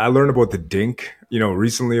I learned about the DINK, you know,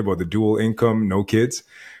 recently about the dual income, no kids.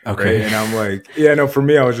 Okay. Right? And I'm like, yeah, no, for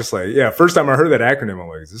me, I was just like, yeah, first time I heard that acronym, I'm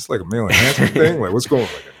like, is this like a male enhancement thing? Like what's going on?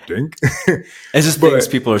 Like a DINK? Is this things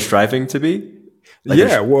people are striving to be? Like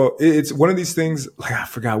yeah, well, it's one of these things, like I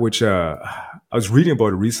forgot which, I was reading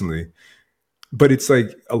about it recently, but it's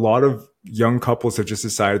like a lot of young couples have just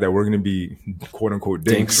decided that we're going to be quote unquote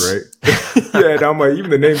dinks, Dinks. right? Yeah, and I'm like,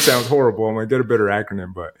 even the name sounds horrible. I'm like, get a better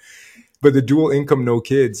acronym, but the dual income, no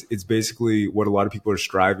kids, it's basically what a lot of people are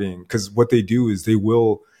striving, because what they do is they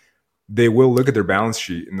will look at their balance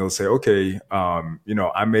sheet and they'll say, okay,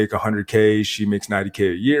 I make 100K, she makes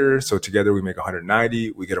 90K a year. So together we make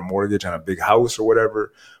 190, we get a mortgage on a big house or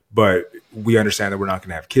whatever. But we understand that we're not going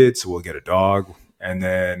to have kids. So we'll get a dog. And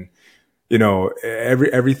then,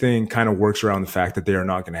 everything kind of works around the fact that they are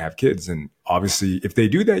not going to have kids. And obviously if they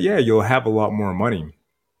do that, yeah, you'll have a lot more money.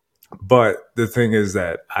 But the thing is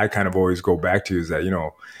that I kind of always go back to is that,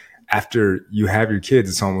 after you have your kids,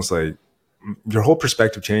 it's almost like your whole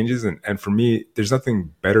perspective changes. And for me, there's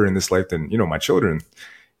nothing better in this life than, my children.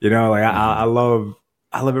 Like I love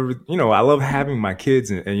every, I love having my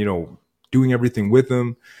kids and doing everything with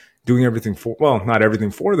them, doing everything not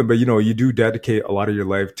everything for them, but you do dedicate a lot of your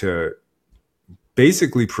life to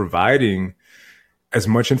basically providing as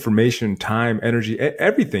much information, time, energy,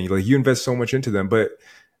 everything. Like you invest so much into them. But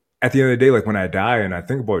at the end of the day, like when I die, and I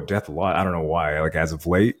think about death a lot, I don't know why, like as of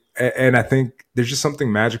late. And I think there's just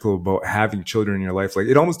something magical about having children in your life. Like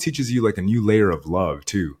it almost teaches you like a new layer of love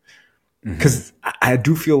too. Because I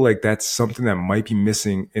do feel like that's something that might be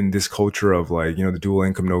missing in this culture of like, the dual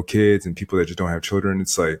income, no kids, and people that just don't have children.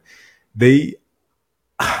 It's like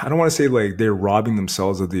I don't want to say like they're robbing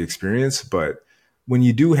themselves of the experience, but when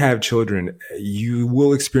you do have children, you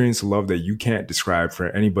will experience love that you can't describe for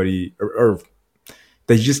anybody, or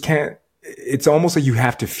that you just can't. It's almost like you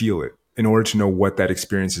have to feel it in order to know what that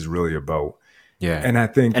experience is really about. Yeah. And I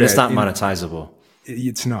think it's not monetizable.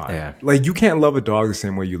 It's not. Yeah. Like you can't love a dog the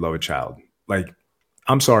same way you love a child. Like,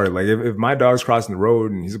 I'm sorry. Like if my dog's crossing the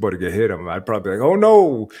road and he's about to get hit, I'd probably be like, oh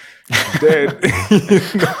no, he's dead,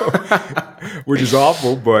 which is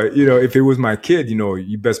awful. But if it was my kid,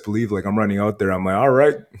 you best believe like I'm running out there. I'm like, all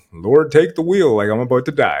right, Lord, take the wheel. Like I'm about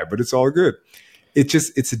to die, but it's all good.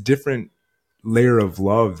 It's a different layer of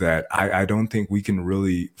love that I don't think we can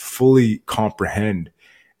really fully comprehend.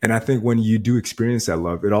 And I think when you do experience that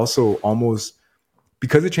love, it also almost,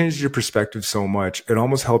 because it changes your perspective so much, it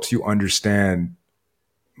almost helps you understand,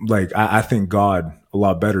 like, I think God a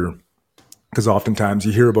lot better. Because oftentimes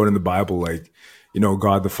you hear about in the Bible, like,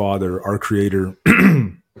 God the Father, our creator,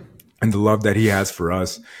 and the love that he has for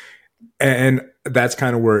us. And that's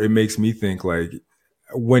kind of where it makes me think, like,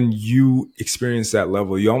 when you experience that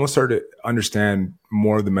level, you almost start to understand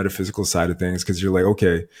more of the metaphysical side of things, because you're like,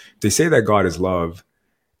 okay, they say that God is love,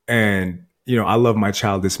 and I love my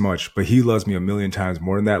child this much, but he loves me a million times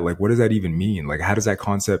more than that. Like, what does that even mean? Like, how does that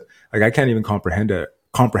concept, like, I can't even comprehend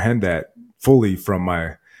that fully from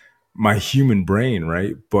my human brain,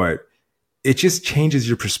 right? But it just changes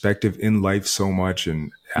your perspective in life so much.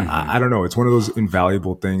 And I don't know, it's one of those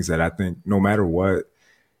invaluable things that I think no matter what,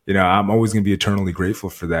 I'm always going to be eternally grateful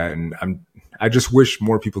for that. And I just wish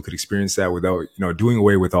more people could experience that without, doing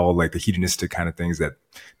away with all like the hedonistic kind of things that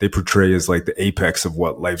they portray as like the apex of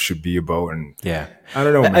what life should be about. And yeah, I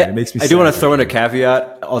don't know, man. It makes me. I do want to throw in a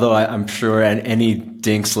caveat, although I'm sure any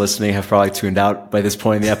dinks listening have probably tuned out by this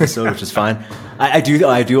point in the episode, which is fine. I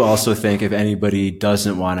do also think if anybody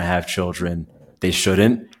doesn't want to have children, they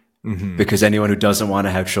shouldn't. Because anyone who doesn't want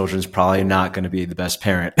to have children is probably not going to be the best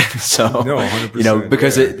parent. So, no, 100%,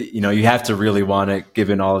 because you have to really want it,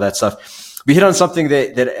 given all of that stuff. We hit on something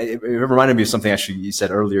that it reminded me of something actually you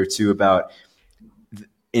said earlier too about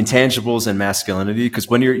intangibles and masculinity. Because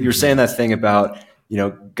when you're saying that thing about,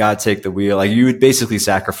 God take the wheel, like you would basically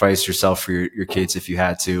sacrifice yourself for your kids if you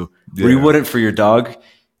had to, or you wouldn't for your dog.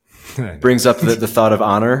 Brings up the thought of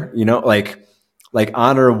honor, like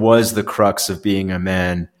honor was the crux of being a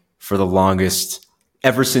man for the longest,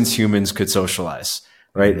 ever since humans could socialize,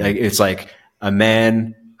 right? Like it's like a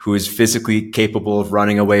man who is physically capable of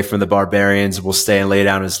running away from the barbarians will stay and lay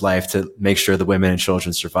down his life to make sure the women and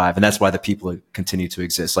children survive. And that's why the people continue to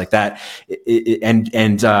exist like that.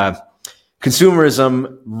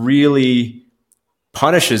 Consumerism really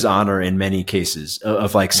punishes honor in many cases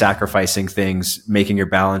of like sacrificing things, making your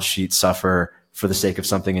balance sheet suffer for the sake of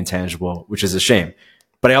something intangible, which is a shame.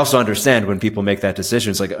 But I also understand when people make that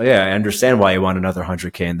decision, it's like, oh yeah, I understand why you want another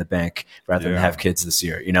 100K in the bank rather than have kids this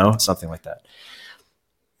year, something like that.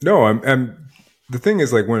 No, I'm the thing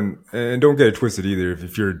is like and don't get it twisted either.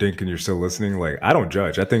 If you're a dink and you're still listening, like I don't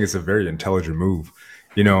judge. I think it's a very intelligent move.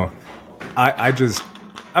 I'm at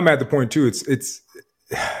the point too.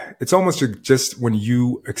 It's almost just when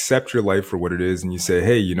you accept your life for what it is and you say,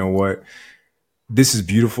 hey, you know what? This is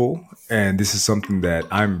beautiful. And this is something that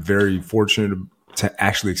I'm very fortunate to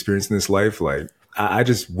actually experience in this life. Like, I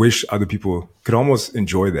just wish other people could almost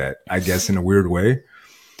enjoy that, I guess, in a weird way.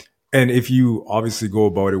 And if you obviously go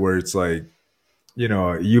about it where it's like,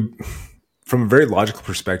 you from a very logical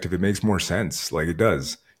perspective, it makes more sense. Like it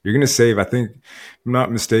does. You're gonna save. I think, if I'm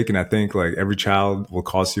not mistaken. I think like every child will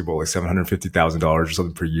cost you about like $750,000 or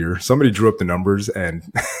something per year. Somebody drew up the numbers, and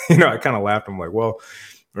I kind of laughed. I'm like, well,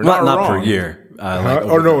 they're not per year. Like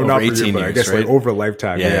over, not per year, but years, I guess right? like over a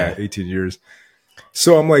lifetime. Yeah, 18 years.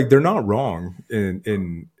 So I'm like, they're not wrong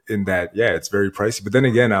in that. Yeah, it's very pricey. But then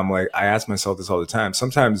again, I'm like, I ask myself this all the time.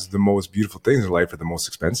 Sometimes the most beautiful things in life are the most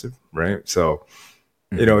expensive, right? So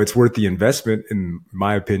it's worth the investment, in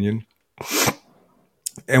my opinion.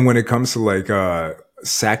 And when it comes to like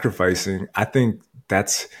sacrificing, I think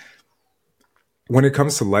that's when it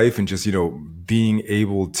comes to life and just, being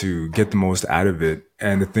able to get the most out of it.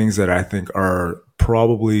 And the things that I think are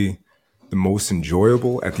probably the most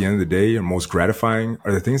enjoyable at the end of the day or most gratifying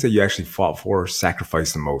are the things that you actually fought for,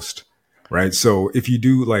 sacrifice the most. Right. So if you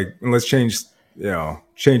do like, and let's change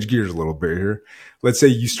gears a little bit here. Let's say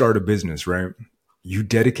you start a business, right? You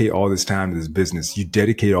dedicate all this time to this business. You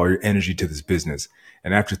dedicate all your energy to this business.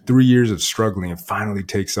 And after 3 years of struggling, it finally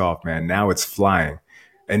takes off, man. Now it's flying.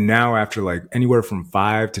 And now after like anywhere from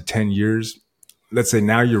 5 to 10 years, let's say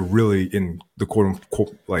now you're really in the quote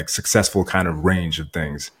unquote like successful kind of range of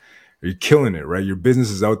things. You're killing it, right? Your business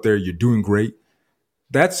is out there. You're doing great.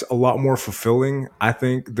 That's a lot more fulfilling, I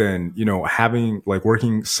think, than, having like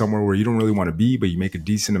working somewhere where you don't really want to be, but you make a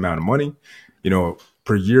decent amount of money,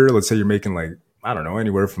 per year. Let's say you're making like, I don't know,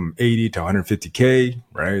 anywhere from 80 to 150K,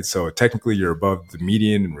 right? So technically you're above the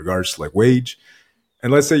median in regards to like wage.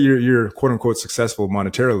 And let's say you're quote unquote successful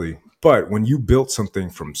monetarily, but when you built something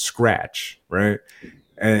from scratch, right?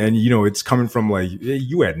 And it's coming from like,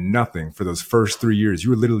 you had nothing for those first 3 years. You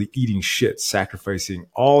were literally eating shit, sacrificing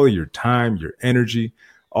all your time, your energy,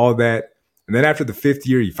 all that. And then after the 5th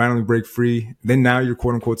year, you finally break free. Then now you're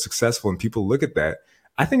quote unquote successful and people look at that.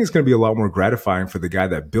 I think it's going to be a lot more gratifying for the guy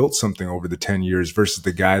that built something over the 10 years versus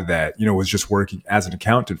the guy that, was just working as an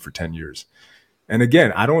accountant for 10 years. And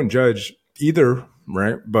again, I don't judge either,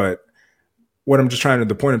 right? But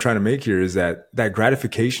the point I'm trying to make here is that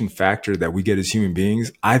gratification factor that we get as human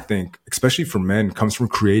beings, I think, especially for men, comes from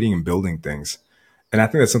creating and building things. And I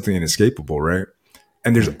think that's something inescapable, right?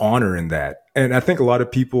 And there's honor in that. And I think a lot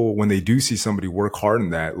of people, when they do see somebody work hard in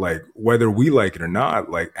that, like whether we like it or not,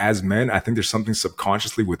 like as men, I think there's something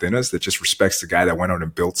subconsciously within us that just respects the guy that went out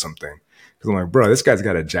and built something. Because I'm like, bro, this guy's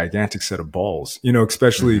got a gigantic set of balls,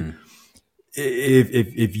 especially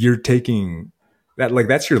if you're taking that, like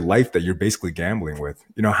that's your life that you're basically gambling with.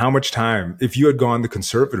 How much time, if you had gone the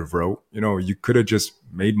conservative route, you could have just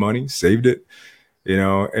made money, saved it,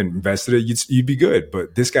 and invested it, you'd be good.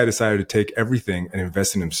 But this guy decided to take everything and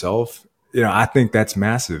invest in himself. I think that's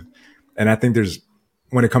massive. And I think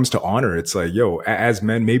when it comes to honor, it's like, as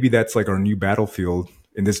men, maybe that's like our new battlefield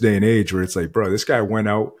in this day and age where it's like, bro, this guy went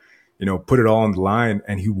out, put it all on the line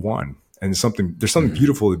and he won. And there's something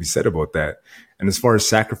beautiful to be said about that. And as far as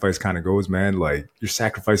sacrifice kind of goes, man, like you're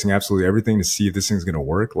sacrificing absolutely everything to see if this thing's going to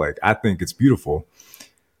work. Like, I think it's beautiful.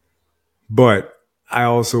 But I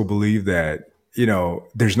also believe that,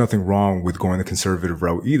 there's nothing wrong with going the conservative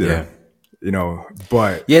route either.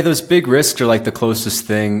 But yeah, those big risks are like the closest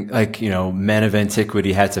thing. Like, men of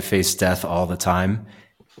antiquity had to face death all the time.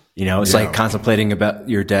 It's like contemplating about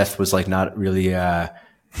your death was like not really an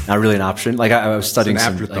option. Like I was studying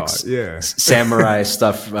some like, samurai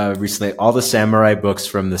stuff recently. All the samurai books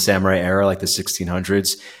from the samurai era, like the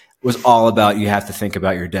 1600s, was all about you have to think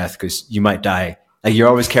about your death because you might die. Like you're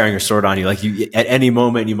always carrying a sword on you. Like at any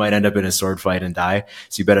moment you might end up in a sword fight and die.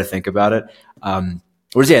 So you better think about it.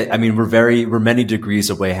 We're many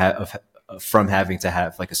degrees away from having to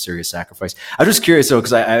have like a serious sacrifice. I'm just curious though,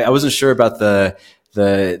 because I wasn't sure about the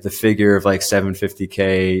figure of like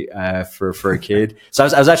 750K for a kid. So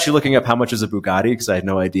I was actually looking up how much is a Bugatti because I had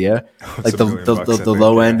no idea. Like the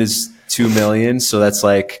low end is 2 million, so that's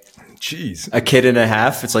like a kid and a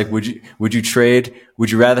half. It's like would you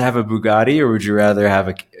rather have a Bugatti or would you rather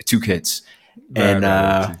have 2 kids? And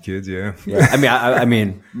 2 kids, yeah. I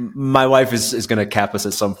mean, my wife is going to cap us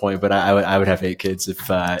at some point, but I would have 8 kids if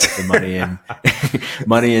the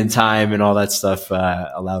money and time and all that stuff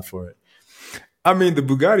allowed for it. I mean, the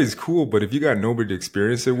Bugatti is cool, but if you got nobody to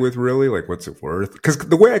experience it with, really, like, what's it worth? Because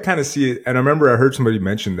the way I kind of see it, and I remember I heard somebody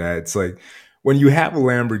mention that, it's like when you have a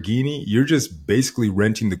Lamborghini, you're just basically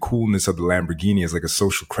renting the coolness of the Lamborghini as like a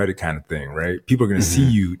social credit kind of thing, right? People are going to see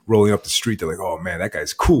you rolling up the street. They're like, oh man, that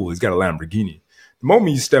guy's cool. He's got a Lamborghini. The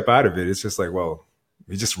moment you step out of it, it's just like, well,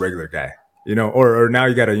 he's just a regular guy, or now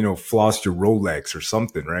you got to, floss your Rolex or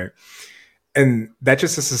something, right? And that's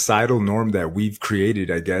just a societal norm that we've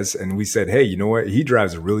created, I guess. And we said, hey, you know what? He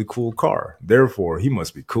drives a really cool car. Therefore, he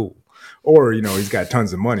must be cool. Or, he's got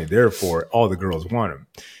tons of money. Therefore, all the girls want him.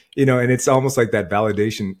 And it's almost like that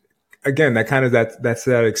validation. Again, that's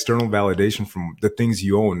that external validation from the things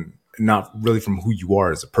you own, not really from who you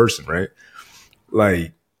are as a person, right?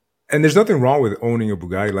 Like, and there's nothing wrong with owning a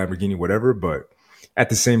Bugatti, Lamborghini, whatever. But at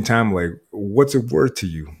the same time, like, what's it worth to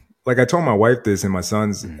you? Like I told my wife this and my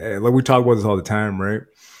sons, like we talk about this all the time, right?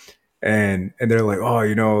 And they're like, oh,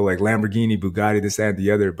 like Lamborghini, Bugatti, this, that, and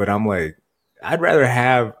the other. But I'm like, I'd rather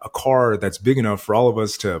have a car that's big enough for all of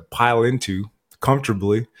us to pile into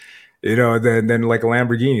comfortably, than like a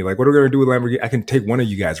Lamborghini. Like, what are we going to do with Lamborghini? I can take one of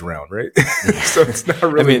you guys around, right? So it's not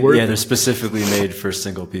really worth it. They're specifically made for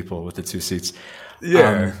single people with the 2 seats.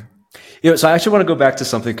 Yeah. So I actually want to go back to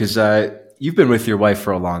something because you've been with your wife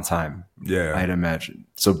for a long time. Yeah. I'd imagine.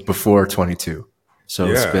 So before 22. So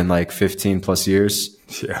It's been like 15 plus years.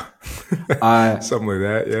 Yeah. Something like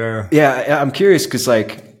that. Yeah. Yeah. I'm curious because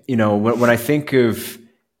when I think of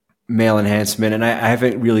male enhancement, and I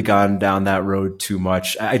haven't really gone down that road too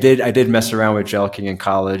much. I did mess around with jelqing in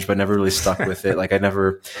college, but never really stuck with it. Like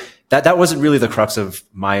that wasn't really the crux of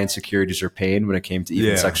my insecurities or pain when it came to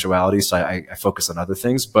even sexuality. So I focused on other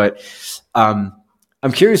things, but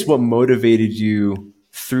I'm curious what motivated you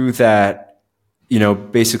through that,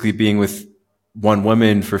 basically being with one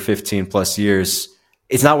woman for 15 plus years.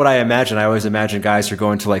 It's not what I imagine. I always imagine guys who are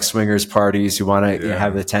going to like swingers parties who want to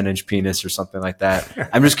have a 10-inch penis or something like that.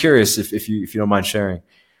 I'm just curious if you don't mind sharing.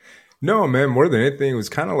 No, man, more than anything, it was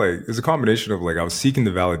kind of like, it was a combination of like, I was seeking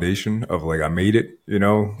the validation of like, I made it, kind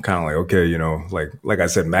of like, okay, like I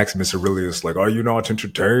said, Maximus Aurelius, like, are you not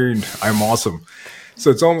entertained? I'm awesome. So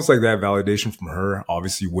it's almost like that validation from her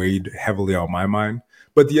obviously weighed heavily on my mind.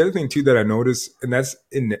 But the other thing too that I noticed, and that's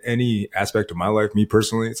in any aspect of my life, me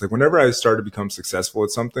personally, it's like whenever I start to become successful at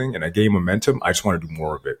something and I gain momentum, I just want to do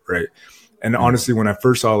more of it, right? And honestly, when I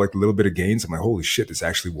first saw like a little bit of gains, I'm like, holy shit, this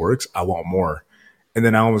actually works. I want more. And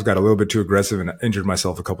then I almost got a little bit too aggressive and injured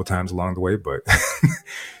myself a couple times along the way. But,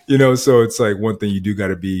 so it's like one thing you do got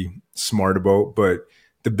to be smart about. But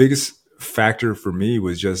the biggest factor for me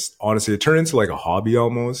was just, honestly, it turned into like a hobby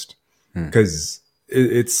almost because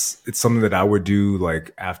it's something that I would do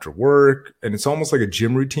like after work. And it's almost like a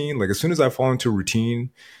gym routine. Like as soon as I fall into a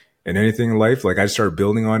routine and anything in life, like I start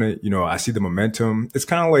building on it, I see the momentum. It's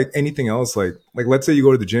kind of like anything else. Like let's say you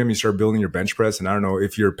go to the gym, you start building your bench press. And I don't know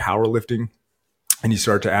if you're powerlifting and you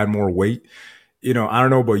start to add more weight, I don't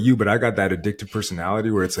know about you, but I got that addictive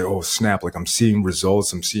personality where it's like, oh snap, like I'm seeing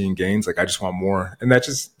results, I'm seeing gains, like I just want more. And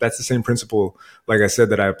that's the same principle, like I said,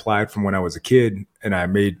 that I applied from when I was a kid and I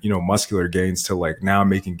made, muscular gains to like now I'm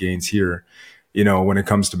making gains here, when it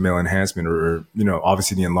comes to male enhancement or,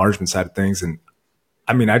 obviously the enlargement side of things. And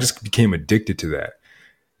I mean, I just became addicted to that.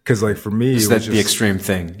 Cause like for me, is that the extreme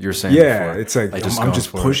thing you're saying? Yeah. Before? It's like, I'm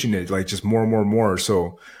just pushing it, like just more and more and more.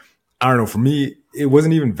 So I don't know, for me, it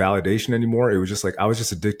wasn't even validation anymore. It was just like, I was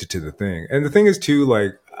just addicted to the thing. And the thing is too,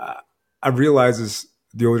 like, I realize this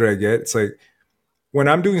the older I get, it's like when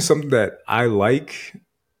I'm doing something that I like,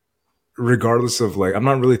 regardless of like, I'm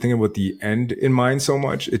not really thinking about the end in mind so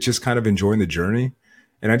much. It's just kind of enjoying the journey.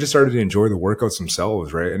 And I just started to enjoy the workouts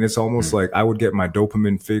themselves, right? And it's almost like I would get my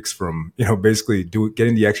dopamine fix from, basically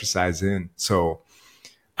getting the exercise in. So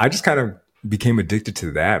I just kind of became addicted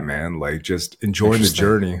to that, man. Like just enjoying the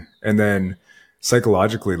journey. And then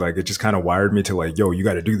psychologically, like it just kind of wired me to like, yo, you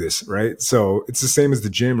got to do this, right? So it's the same as the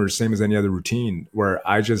gym or same as any other routine where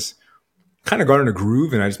I just kind of got in a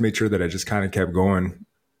groove and I just made sure that I just kind of kept going.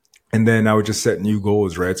 And then I would just set new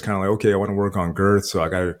goals, right? It's kind of like, okay, I want to work on girth. So I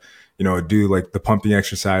got to, do like the pumping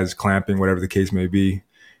exercise, clamping, whatever the case may be.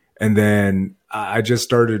 And then I just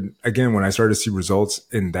started, again, when I started to see results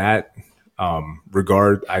in that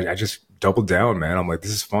regard, I just doubled down, man. I'm like, this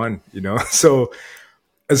is fun, So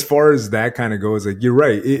as far as that kind of goes, like, you're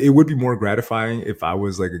right. It would be more gratifying if I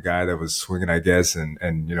was like a guy that was swinging, I guess, and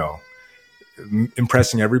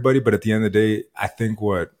impressing everybody. But at the end of the day, I think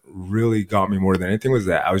what really got me more than anything was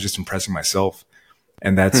that I was just impressing myself.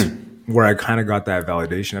 And that's where I kind of got that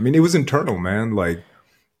validation. I mean, it was internal, man. Like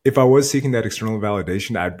if I was seeking that external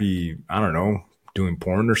validation, I'd be, I don't know, doing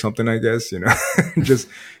porn or something, I guess, just,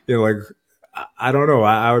 like, I don't know.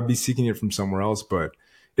 I would be seeking it from somewhere else, but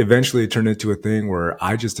eventually it turned into a thing where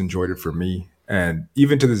I just enjoyed it for me. And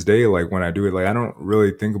even to this day, like when I do it, like I don't really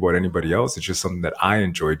think about anybody else. It's just something that I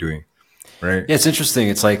enjoy doing. Right. Yeah. It's interesting.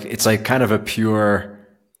 It's like kind of a pure,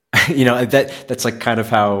 that's like kind of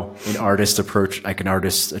how an artist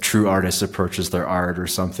a true artist approaches their art or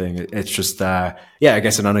something. It's just, I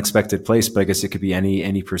guess an unexpected place, but I guess it could be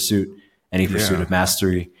any pursuit of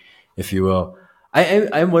mastery if you will.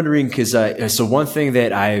 I'm wondering because so one thing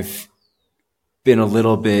that I've been a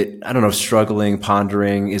little bit, I don't know, struggling,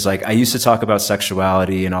 pondering is like I used to talk about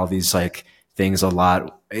sexuality and all these like things a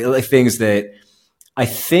lot, like things that I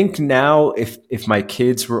think now if my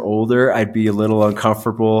kids were older, I'd be a little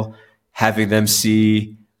uncomfortable having them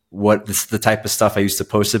see what the type of stuff I used to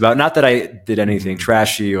post about. Not that I did anything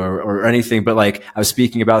trashy or anything, but like I was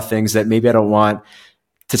speaking about things that maybe I don't want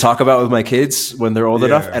to talk about with my kids when they're old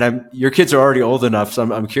enough. And your kids are already old enough.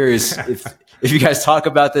 So I'm curious if you guys talk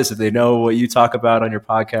about this, if they know what you talk about on your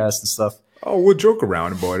podcast and stuff. Oh, we'll joke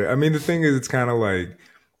around about it. I mean, the thing is, it's kind of like,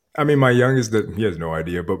 I mean, my youngest, he has no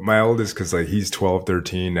idea, but my oldest, because like he's 12,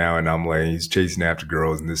 13 now, and I'm like, he's chasing after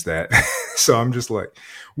girls and this, that. So I'm just like,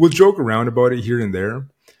 we'll joke around about it here and there,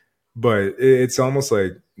 but it's almost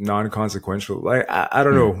like non-consequential. Like, I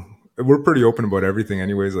don't know. We're pretty open about everything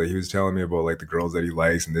anyways. Like he was telling me about like the girls that he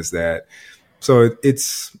likes and this, that. So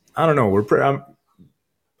it's, I don't know.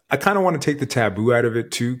 I kind of want to take the taboo out of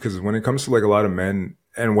it too, because when it comes to like a lot of men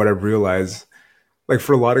and what I've realized, like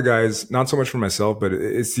for a lot of guys, not so much for myself, but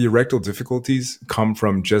it's the erectile difficulties come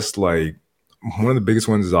from just like, one of the biggest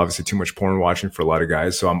ones is obviously too much porn watching for a lot of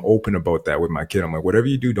guys. So I'm open about that with my kid. I'm like, whatever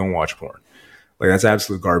you do, don't watch porn. Like that's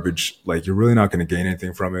absolute garbage. Like you're really not going to gain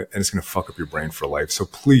anything from it, and it's going to fuck up your brain for life. So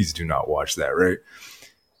please do not watch that, right?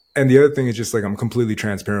 And the other thing is just like I'm completely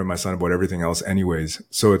transparent with my son about everything else anyways.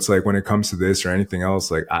 So it's like when it comes to this or anything else,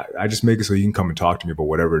 like I just make it so he can come and talk to me about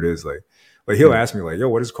whatever it is. Like he'll ask me like, yo,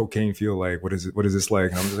 what does cocaine feel like? What is it? What is this like?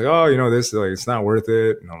 And I'm just like, oh, you know, this, like, it's not worth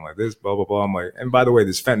it. And I'm like, this, blah, blah, blah. I'm like, and by the way,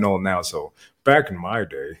 there's fentanyl now. So back in my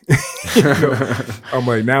day, you know, I'm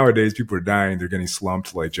like, nowadays people are dying. They're getting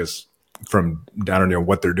slumped, like just from, I don't know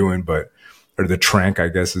what they're doing, but, or the trank, I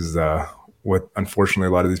guess is what unfortunately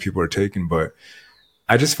a lot of these people are taking. But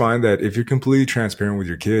I just find that if you're completely transparent with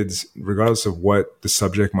your kids, regardless of what the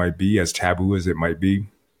subject might be, as taboo as it might be,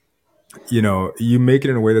 you know, you make it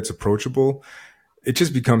in a way that's approachable, it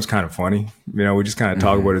just becomes kind of funny. You know, we just kind of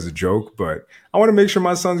talk about it as a joke, but I want to make sure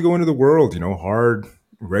my sons go into the world, you know, hard,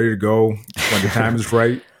 ready to go when the time is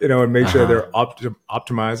right, you know, and make sure they're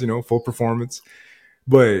optimized, you know, full performance.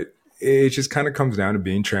 But it just kind of comes down to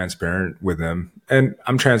being transparent with them. And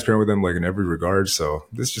I'm transparent with them like in every regard. So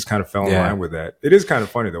this just kind of fell in line with that. It is kind of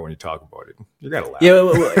funny though when you talk about it. You gotta laugh.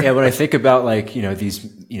 Yeah, when I think about like, you know,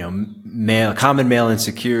 these, you know, common male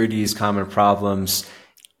insecurities, common problems,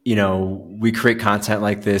 you know, we create content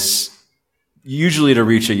like this usually to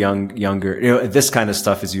reach a younger, you know, this kind of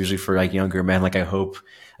stuff is usually for like younger men. Like I hope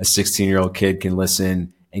a 16-year-old kid can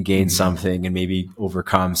listen and gain something and maybe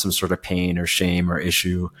overcome some sort of pain or shame or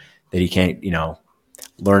issue that he can't, you know,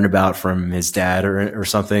 learn about from his dad or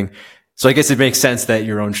something. So I guess it makes sense that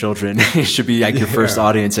your own children should be like your first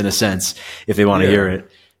audience in a sense, if they want to hear it,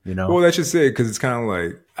 you know? Well, that's just it. Cause it's kind of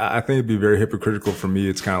like, I think it'd be very hypocritical for me.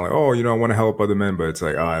 It's kind of like, oh, you know, I want to help other men, but it's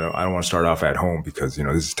like, oh, I don't want to start off at home because, you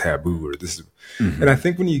know, this is taboo or this is, and I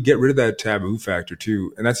think when you get rid of that taboo factor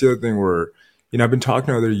too, and that's the other thing where, you know, I've been talking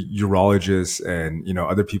to other urologists and, you know,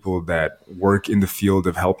 other people that work in the field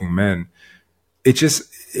of helping men. It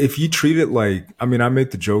just, if you treat it like, I mean, I make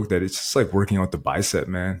the joke that it's just like working out the bicep,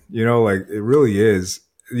 man. You know, like it really is.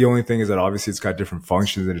 The only thing is that obviously it's got different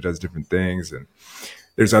functions and it does different things. And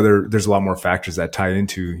there's a lot more factors that tie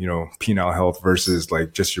into, you know, penile health versus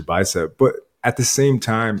like just your bicep. But at the same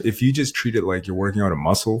time, if you just treat it like you're working out a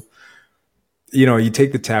muscle, you know, you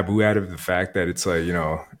take the taboo out of the fact that it's like, you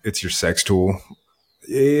know, it's your sex tool.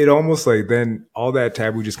 It almost like then all that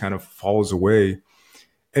taboo just kind of falls away.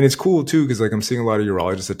 And it's cool too, because like I'm seeing a lot of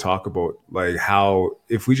urologists that talk about like how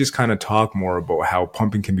if we just kind of talk more about how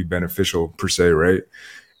pumping can be beneficial per se, right?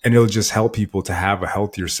 And it'll just help people to have a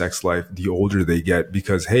healthier sex life the older they get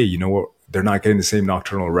because, hey, you know what? They're not getting the same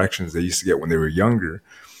nocturnal erections they used to get when they were younger.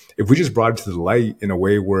 If we just brought it to the light in a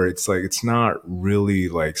way where it's like, it's not really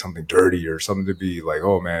like something dirty or something to be like,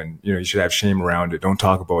 oh man, you know, you should have shame around it. Don't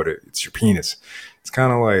talk about it. It's your penis. It's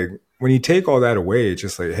kind of like when you take all that away, it's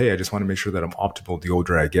just like, hey, I just want to make sure that I'm optimal the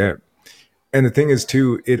older I get. And the thing is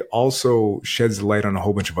too, it also sheds light on a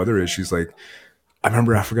whole bunch of other issues. Like I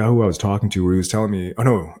remember, I forgot who I was talking to where he was telling me,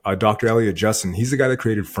 Dr. Elliot Justin, he's the guy that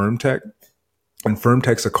created FirmTech. And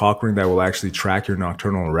FirmTech's a cock ring that will actually track your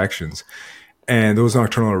nocturnal erections. And those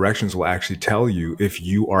nocturnal erections will actually tell you if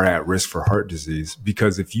you are at risk for heart disease.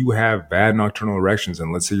 Because if you have bad nocturnal erections,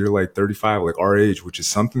 and let's say you're like 35, like our age, which is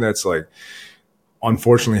something that's like,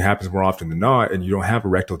 unfortunately happens more often than not, and you don't have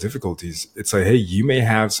erectile difficulties, it's like, hey, you may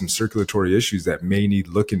have some circulatory issues that may need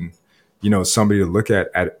looking, you know, somebody to look at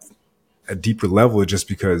a deeper level just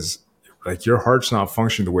because like your heart's not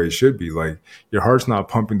functioning the way it should be. Like your heart's not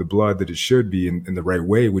pumping the blood that it should be in the right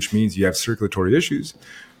way, which means you have circulatory issues.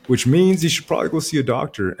 which means you should probably go see a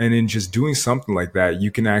doctor. And in just doing something like that,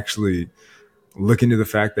 you can actually look into the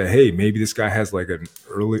fact that, hey, maybe this guy has like an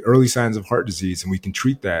early signs of heart disease, and we can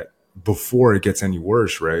treat that before it gets any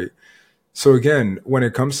worse, right? So again, when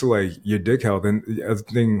it comes to like your dick health, and the other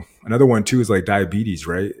thing, another one too is like diabetes,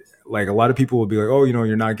 right? Like a lot of people will be like, oh,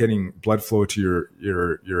 you're not getting blood flow to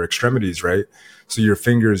your extremities, right? So your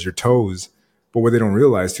fingers, your toes. But what they don't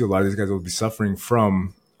realize too, a lot of these guys will be suffering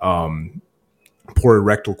from poor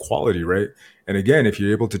erectile quality, right? And again, if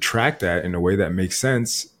you're able to track that in a way that makes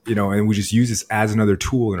sense, and we just use this as another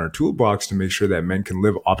tool in our toolbox to make sure that men can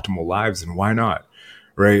live optimal lives, and why not?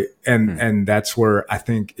 Right. And that's where I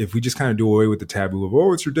think if we just kind of do away with the taboo of,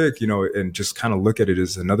 oh, it's your dick, and just kind of look at it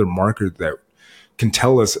as another marker that can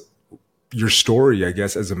tell us your story, I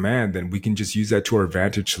guess, as a man, then we can just use that to our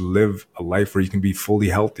advantage to live a life where you can be fully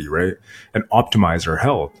healthy, right? And optimize our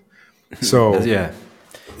health. So, yeah.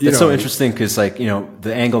 It's so interesting because, like,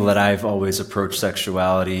 the angle that I've always approached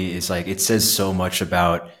sexuality is like, it says so much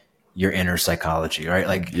about your inner psychology, right?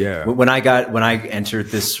 Like, when I entered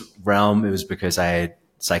this realm, it was because I had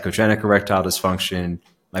psychogenic erectile dysfunction.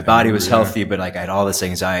 My body was healthy, but like I had all this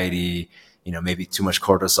anxiety, maybe too much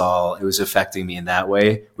cortisol. It was affecting me in that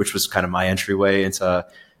way, which was kind of my entryway into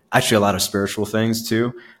actually a lot of spiritual things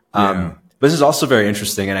too. But this is also very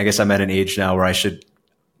interesting. And I guess I'm at an age now where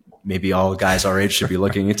maybe all guys our age should be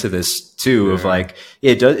looking into this too, of like,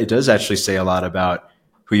 it does actually say a lot about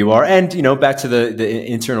who you are. And, back to the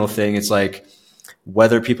internal thing, it's like,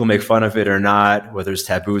 whether people make fun of it or not, whether there's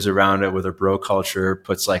taboos around it, whether bro culture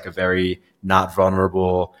puts like a very not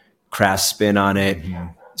vulnerable, crass spin on it.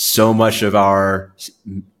 So much of our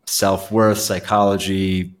self-worth,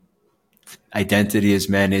 psychology, identity as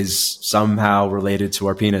men is somehow related to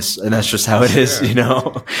our penis. And that's just how it is,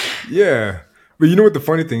 Yeah. But you know what the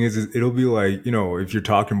funny thing is it'll be like, if you're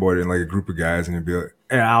talking about it in like a group of guys, and it'll be like,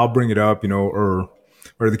 hey, I'll bring it up,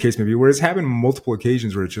 or the case may be, where it's happened multiple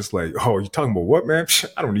occasions where it's just like, oh, you're talking about what, man?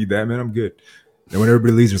 I don't need that, man. I'm good. And when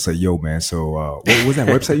everybody leaves, it's like, yo, man, so what was that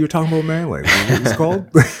website you were talking about, man? Like, what was it called?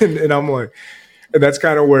 and I'm like, and that's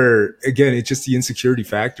kind of where, again, it's just the insecurity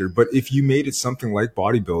factor. But if you made it something like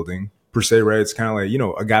bodybuilding, per se, right? It's kind of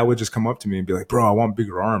like, a guy would just come up to me and be like, bro, I want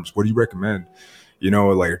bigger arms. What do you recommend?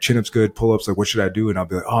 Like chin-ups good, pull-ups, like what should I do? And I'll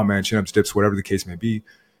be like, oh, man, chin-ups, dips, whatever the case may be.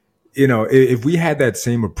 If we had that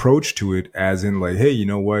same approach to it, as in like, hey, you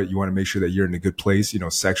know what, you want to make sure that you're in a good place,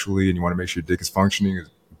 sexually, and you want to make sure your dick is functioning as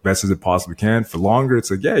best as it possibly can for longer. It's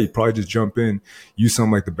like, yeah, you probably just jump in, use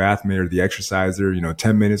something like the Bathmate or the Exerciser,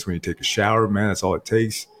 10 minutes when you take a shower, man, that's all it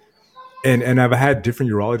takes. And I've had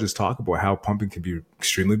different urologists talk about how pumping can be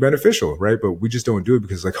extremely beneficial, right? But we just don't do it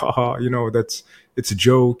because, like, haha, it's a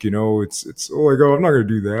joke, it's oh my god, I'm not gonna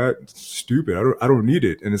do that. It's stupid. I don't need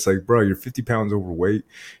it. And it's like, bro, you're 50 pounds overweight.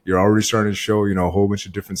 You're already starting to show, a whole bunch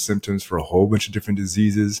of different symptoms for a whole bunch of different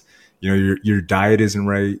diseases. Your diet isn't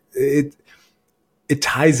right. It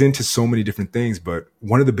ties into so many different things. But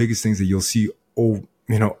one of the biggest things that you'll see,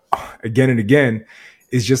 again and again,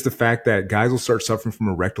 is just the fact that guys will start suffering from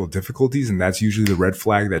erectile difficulties. And that's usually the red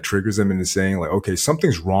flag that triggers them into saying like, okay,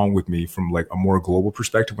 something's wrong with me from like a more global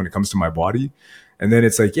perspective when it comes to my body. And then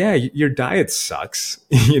it's like, yeah, your diet sucks.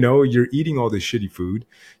 You're eating all this shitty food.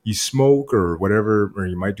 You smoke or whatever, or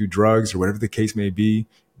you might do drugs or whatever the case may be.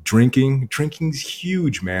 Drinking's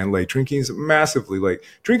huge, man. Like drinking is massively, like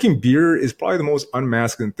drinking beer is probably the most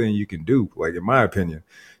unmasculine thing you can do, like in my opinion.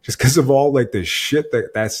 Just because of all like the shit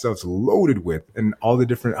that stuff's loaded with, and all the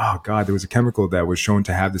different, oh god, there was a chemical that was shown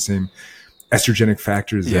to have the same estrogenic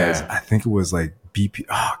factors as, I think it was like BP.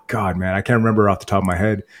 Oh god, man, I can't remember off the top of my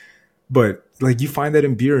head, but like you find that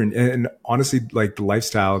in beer, and honestly, like the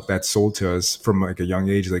lifestyle that's sold to us from like a young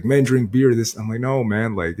age, like men drink beer. This, I'm like, no,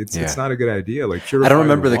 man, like it's not a good idea. Like I don't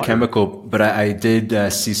remember the chemical, but I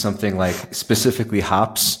did see something like specifically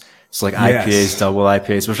hops. So like IPAs, double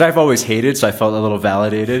IPAs, which I've always hated. So I felt a little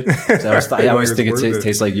validated. So I always think it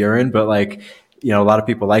tastes like urine, but like, a lot of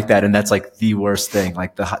people like that. And that's like the worst thing.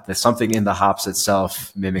 Like the something in the hops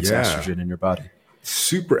itself mimics estrogen in your body.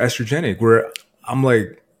 Super estrogenic, where I'm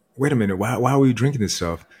like, wait a minute, why are we drinking this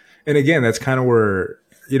stuff? And again, that's kind of where,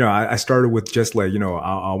 I started with just like,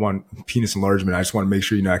 I want penis enlargement. I just want to make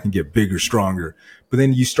sure, I can get bigger, stronger. But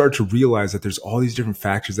then you start to realize that there's all these different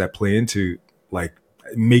factors that play into like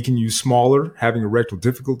making you smaller, having erectile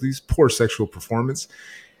difficulties, poor sexual performance.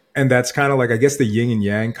 And that's kind of like, I guess, the yin and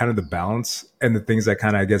yang, kind of the balance, and the things that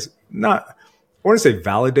kind of, I guess, I want to say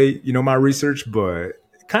validate, my research, but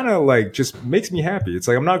kind of like just makes me happy. It's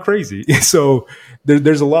like, I'm not crazy. So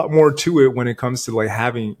there's a lot more to it when it comes to like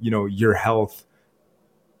having, your health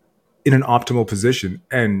in an optimal position,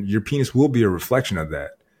 and your penis will be a reflection of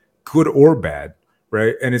that, good or bad.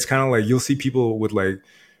 right? And it's kind of like you'll see people with like,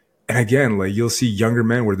 and again, like you'll see younger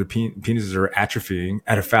men where their penises are atrophying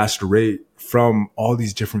at a faster rate from all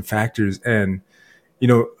these different factors. And, you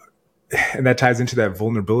know, and that ties into that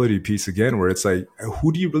vulnerability piece again, where it's like,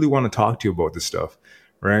 who do you really want to talk to about this stuff?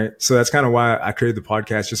 Right. So that's kind of why I created the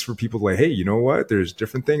podcast, just for people like, hey, you know what? There's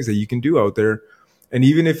different things that you can do out there. And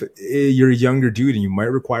even if you're a younger dude and you might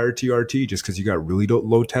require TRT just because you got really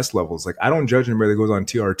low test levels, like I don't judge anybody that goes on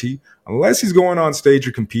TRT unless he's going on stage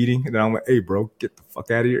or competing. And then I'm like, hey, bro, get the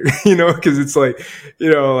fuck out of here, you know, because it's like,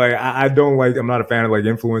 you know, like I don't like, I'm not a fan of like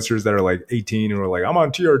influencers that are like 18 and are like, I'm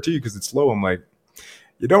on TRT because it's low. I'm like,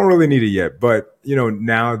 you don't really need it yet. But, you know,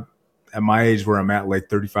 now at my age where I'm at, like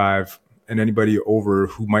 35, and anybody over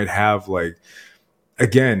who might have like,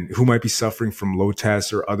 again, who might be suffering from low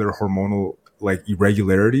tests or other hormonal like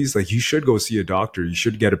irregularities, like you should go see a doctor. You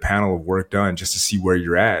should get a panel of work done just to see where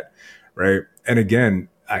you're at. Right. And again,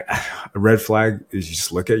 a red flag is you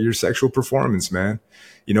just look at your sexual performance, man.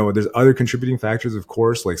 You know, there's other contributing factors, of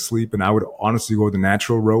course, like sleep. And I would honestly go the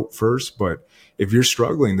natural route first. But if you're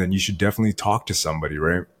struggling, then you should definitely talk to somebody.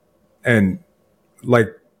 Right. And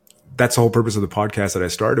like, that's the whole purpose of the podcast that I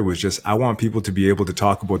started, was just, I want people to be able to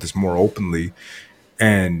talk about this more openly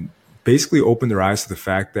and basically open their eyes to the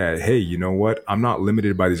fact that, hey, you know what? I'm not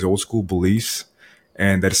limited by these old school beliefs,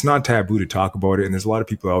 and that it's not taboo to talk about it. And there's a lot of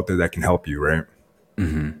people out there that can help you. Right.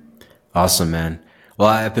 Mm-hmm. Awesome, man. Well,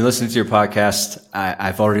 I've been listening to your podcast.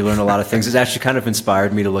 I've already learned a lot of things. It's actually kind of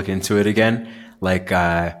inspired me to look into it again. Like,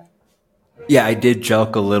 yeah, I did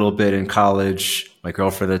joke a little bit in college. My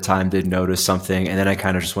girlfriend at the time did notice something, and then I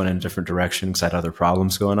kind of just went in a different direction because I had other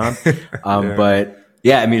problems going on. Yeah. But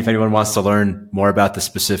yeah, I mean, if anyone wants to learn more about the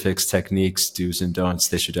specifics, techniques, do's and don'ts,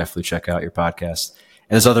 they should definitely check out your podcast.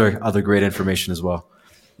 And there's other great information as well.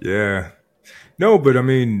 Yeah. No, but I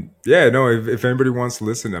mean, yeah, no, if anybody wants to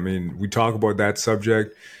listen, I mean, we talk about that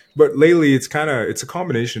subject, but lately it's a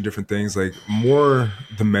combination of different things, like more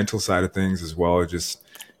the mental side of things as well. Just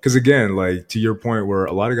because again, like to your point, where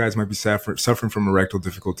a lot of guys might be suffering from erectile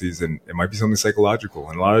difficulties, and it might be something psychological.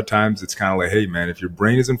 And a lot of times it's kind of like, hey man, if your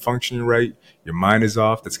brain isn't functioning right, your mind is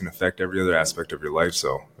off, that's going to affect every other aspect of your life.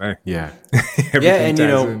 So, hey. Yeah. Yeah. And you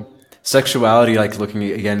know, sexuality, like looking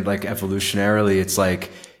again, like evolutionarily, it's like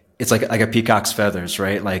a peacock's feathers,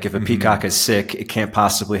 right? Like if a peacock is sick, it can't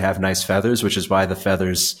possibly have nice feathers, which is why the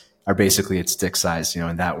feathers are basically its dick size, you know,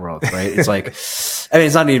 in that world, right? It's like, I mean,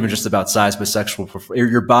 it's not even just about size, but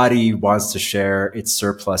your body wants to share its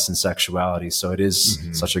surplus in sexuality. So it is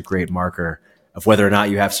such a great marker of whether or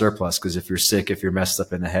not you have surplus. Because if you're sick, if you're messed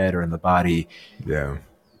up in the head or in the body, yeah,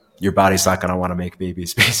 your body's not going to want to make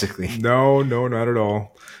babies, basically. No, not at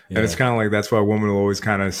all. Yeah. And it's kind of like, that's why women will always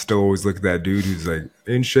kind of still always look at that dude who's like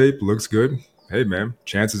in shape, looks good. Hey man,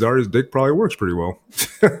 chances are his dick probably works pretty well.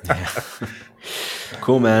 Yeah.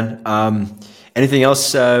 Cool, man. Anything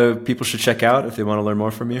else people should check out if they want to learn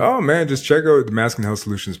more from you? Oh man, just check out the Masculine Health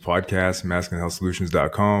Solutions podcast,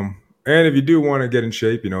 masculinehealthsolutions.com. And if you do want to get in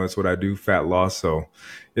shape, you know, that's what I do, fat loss. So,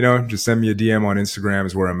 you know, just send me a DM on Instagram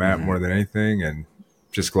is where I'm at more than anything. And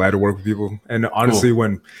just glad to work with people. And honestly,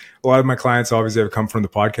 when a lot of my clients obviously have come from the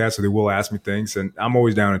podcast, so they will ask me things, and I'm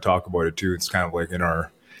always down to talk about it too. It's kind of like in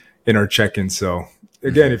our check-in. So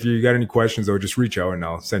again, if you got any questions though, just reach out and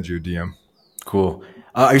I'll send you a DM. Cool.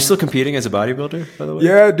 Are you still competing as a bodybuilder, by the way?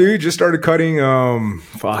 Yeah, dude, just started cutting.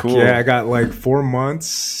 Cool. Yeah, I got like 4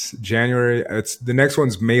 months. January. The next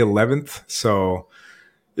one's May 11th. So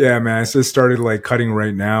yeah, man, I just started like cutting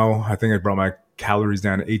right now. I think I brought my calories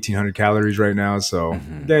down to 1,800 calories right now. So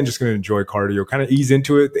again, just going to enjoy cardio, kind of ease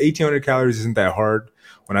into it. The 1,800 calories isn't that hard.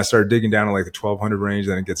 When I start digging down to like the 1,200 range,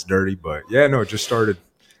 then it gets dirty. But yeah, no, it just started.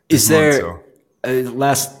 Is there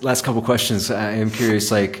last couple questions? I am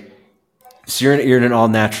curious, like, so you're in an all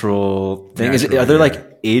natural thing. Are there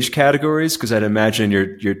like age categories? Because I'd imagine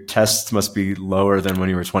your tests must be lower than when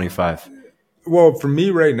you were 25. Well, for me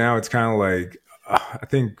right now, it's kind of like, I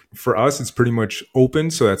think for us, it's pretty much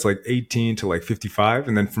open. So that's like 18 to like 55.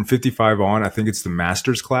 And then from 55 on, I think it's the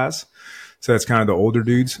master's class. So that's kind of the older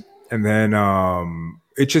dudes. And then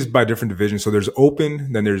it's just by different divisions. So there's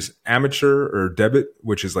open, then there's amateur or debit,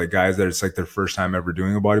 which is like guys that it's like their first time ever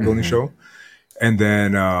doing a bodybuilding show. And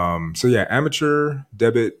then, so yeah, amateur,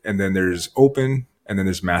 debit, and then there's open, and then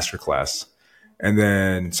there's master class. And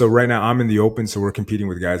then, so right now I'm in the open, so we're competing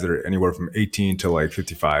with guys that are anywhere from 18 to like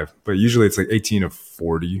 55, but usually it's like 18 to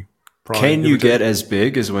 40. Probably. Can you get as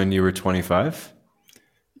big as when you were 25?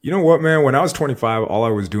 You know what, man? When I was 25, all I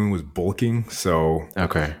was doing was bulking. So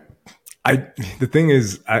okay, the thing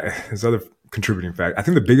is, there's other contributing fact. I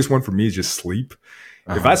think the biggest one for me is just sleep.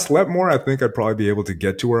 If I slept more, I think I'd probably be able to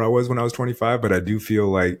get to where I was when I was 25. But I do feel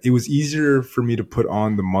like it was easier for me to put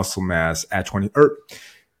on the muscle mass at 20, or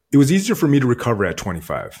it was easier for me to recover at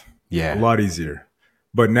 25. Yeah. A lot easier.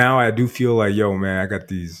 But now I do feel like, yo, man, I got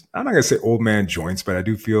these, I'm not going to say old man joints, but I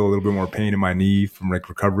do feel a little bit more pain in my knee from like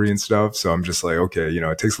recovery and stuff. So I'm just like, okay,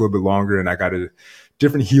 it takes a little bit longer, and I got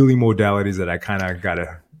different healing modalities that I kind of got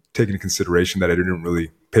to take into consideration that I didn't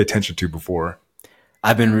really pay attention to before.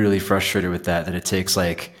 I've been really frustrated with that it takes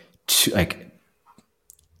like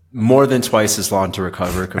more than twice as long to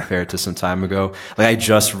recover compared to some time ago. Like I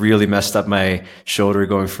just really messed up my shoulder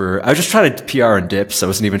I was just trying to PR and dips. I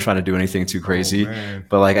wasn't even trying to do anything too crazy,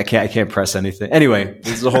 but like I can't press anything. Anyway,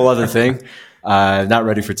 this is a whole other thing. Not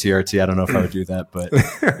ready for TRT. I don't know if I would do that, but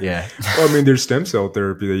yeah. Well, I mean, there's stem cell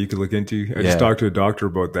therapy that you could look into. I just talked to a doctor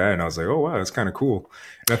about that, and I was like, oh wow, that's kind of cool.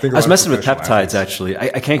 And I was messing with peptides actually.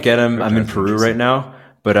 I can't get them. I'm in Peru right now,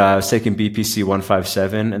 but I was taking BPC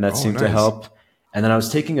 157, and that seemed to help. And then I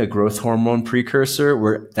was taking a growth hormone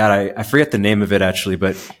precursor I forget the name of it actually,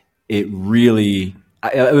 but it really,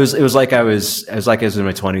 it was like I was in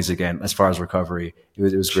my 20s again as far as recovery.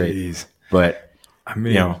 It was great. Jeez. But I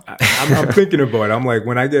mean, I'm thinking about it. I'm like,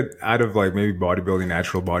 when I get out of like maybe bodybuilding,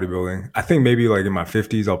 natural bodybuilding, I think maybe like in my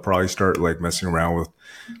 50s, I'll probably start like messing around with,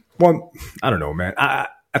 well, I don't know, man. I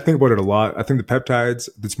think about it a lot. I think the peptides,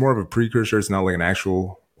 it's more of a precursor. It's not like an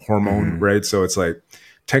actual hormone, right? So it's like,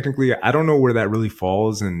 technically, I don't know where that really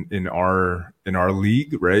falls in our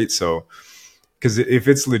league, right? So, because if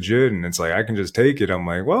it's legit and it's like I can just take it, I'm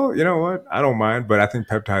like, well, you know what? I don't mind. But I think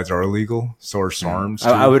peptides are illegal, so are SARMs.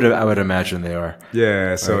 I would imagine they are.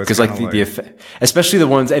 Yeah, so because like the effect, especially the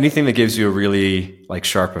ones, anything that gives you a really like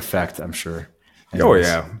sharp effect, I'm sure. Anyways. Oh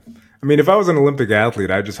yeah. I mean, if I was an Olympic athlete,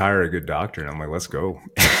 I'd just hire a good doctor, and I'm like, let's go.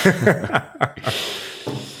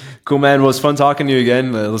 Cool, man. Well, it's fun talking to you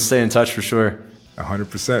again. Let's stay in touch for sure.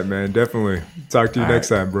 100%, man. Definitely. Talk to you next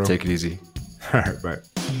time, bro. Take it easy. All right,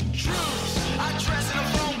 bye.